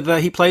plays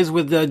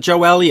with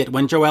Joe Elliott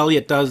when Joe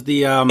Elliott does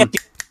the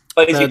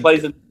he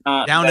plays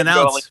Down and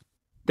Outs.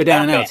 The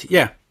Down and Outs.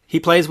 Yeah, he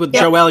plays with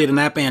Joe Elliott in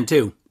that band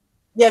too.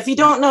 Yeah, if you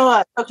don't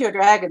know Tokyo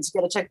Dragons,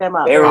 you got to check them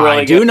out. They were really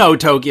I do know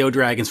Tokyo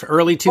Dragons for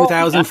early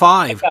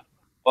 2005.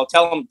 Well,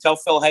 tell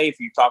Phil Hay if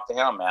you talk to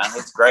him, man.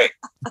 It's great.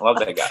 I love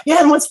that guy.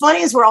 Yeah, and what's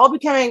funny is we're all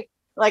becoming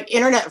like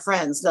internet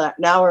friends.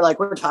 Now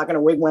we're talking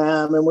to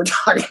Wigwam, and we're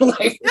talking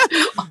like.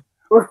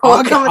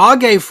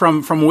 Age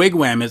from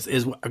Wigwam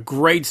is a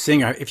great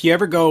singer. If you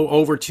ever go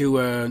over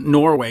to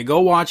Norway,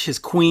 go watch his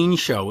Queen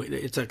show.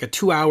 It's like a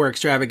 2-hour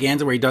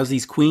extravaganza where he does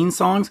these Queen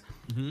songs.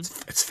 Mm-hmm.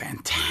 It's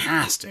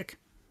fantastic.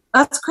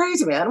 That's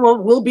crazy, man. Well,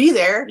 we'll be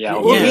there. Yeah,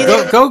 we'll be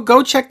there.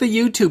 Go check the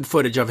YouTube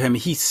footage of him.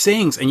 He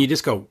sings, and you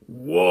just go,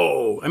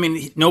 whoa. I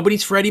mean,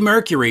 nobody's Freddie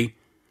Mercury,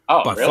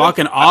 but really?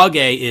 Fucking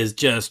Age is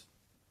just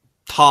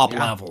top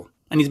level.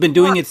 And he's been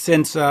doing it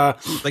since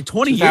like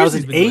 20 years.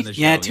 He's been doing this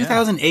show.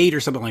 2008 or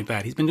something like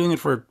that. He's been doing it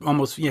for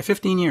almost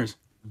 15 years,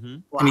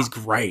 and he's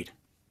great.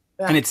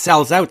 Yeah. And it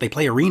sells out. They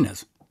play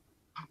arenas.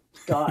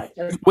 God,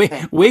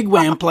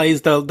 Wigwam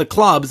plays the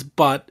clubs,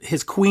 but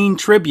his Queen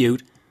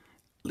tribute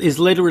is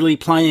literally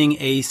playing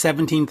a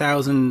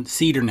 17,000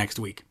 seater next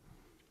week.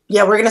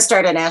 Yeah, we're gonna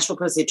start a Nashville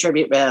Pussy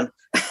tribute band.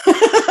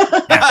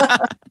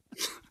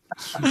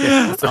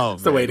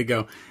 That's the way to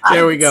go.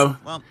 There we go.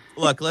 Well,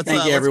 look, let's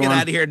get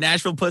out of here.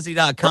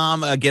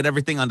 NashvillePussy.com. Get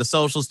everything on the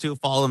socials too.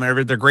 Follow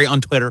them. They're great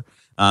on Twitter.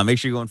 Make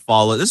sure you go and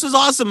follow. This was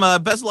awesome.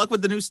 Best of luck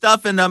with the new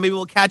stuff, and maybe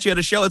we'll catch you at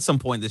a show at some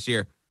point this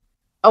year.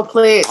 Oh,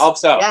 please. Hope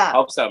so. Yeah.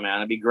 Hope so, man.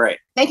 It'd be great.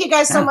 Thank you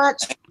guys so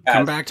much.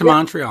 Come back to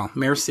Montreal.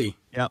 Merci.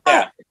 Yep.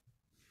 Yeah.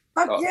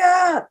 Fuck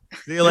yeah.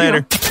 See you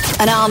later.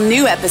 An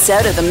all-new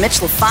episode of The Mitch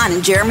LaFon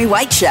and Jeremy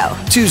White Show.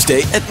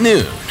 Tuesday at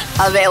noon.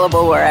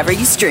 Available wherever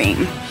you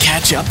stream.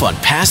 Catch up on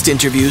past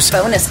interviews,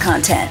 Bonus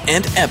content.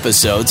 and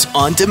episodes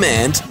on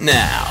demand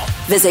now.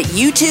 Visit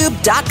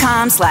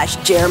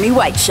youtube.com/Jeremy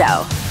White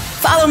Show.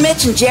 Follow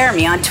Mitch and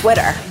Jeremy on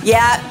Twitter.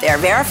 Yeah, they're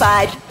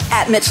verified.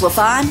 @Mitch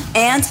LaFon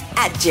and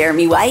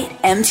 @Jeremy White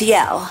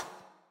MTL.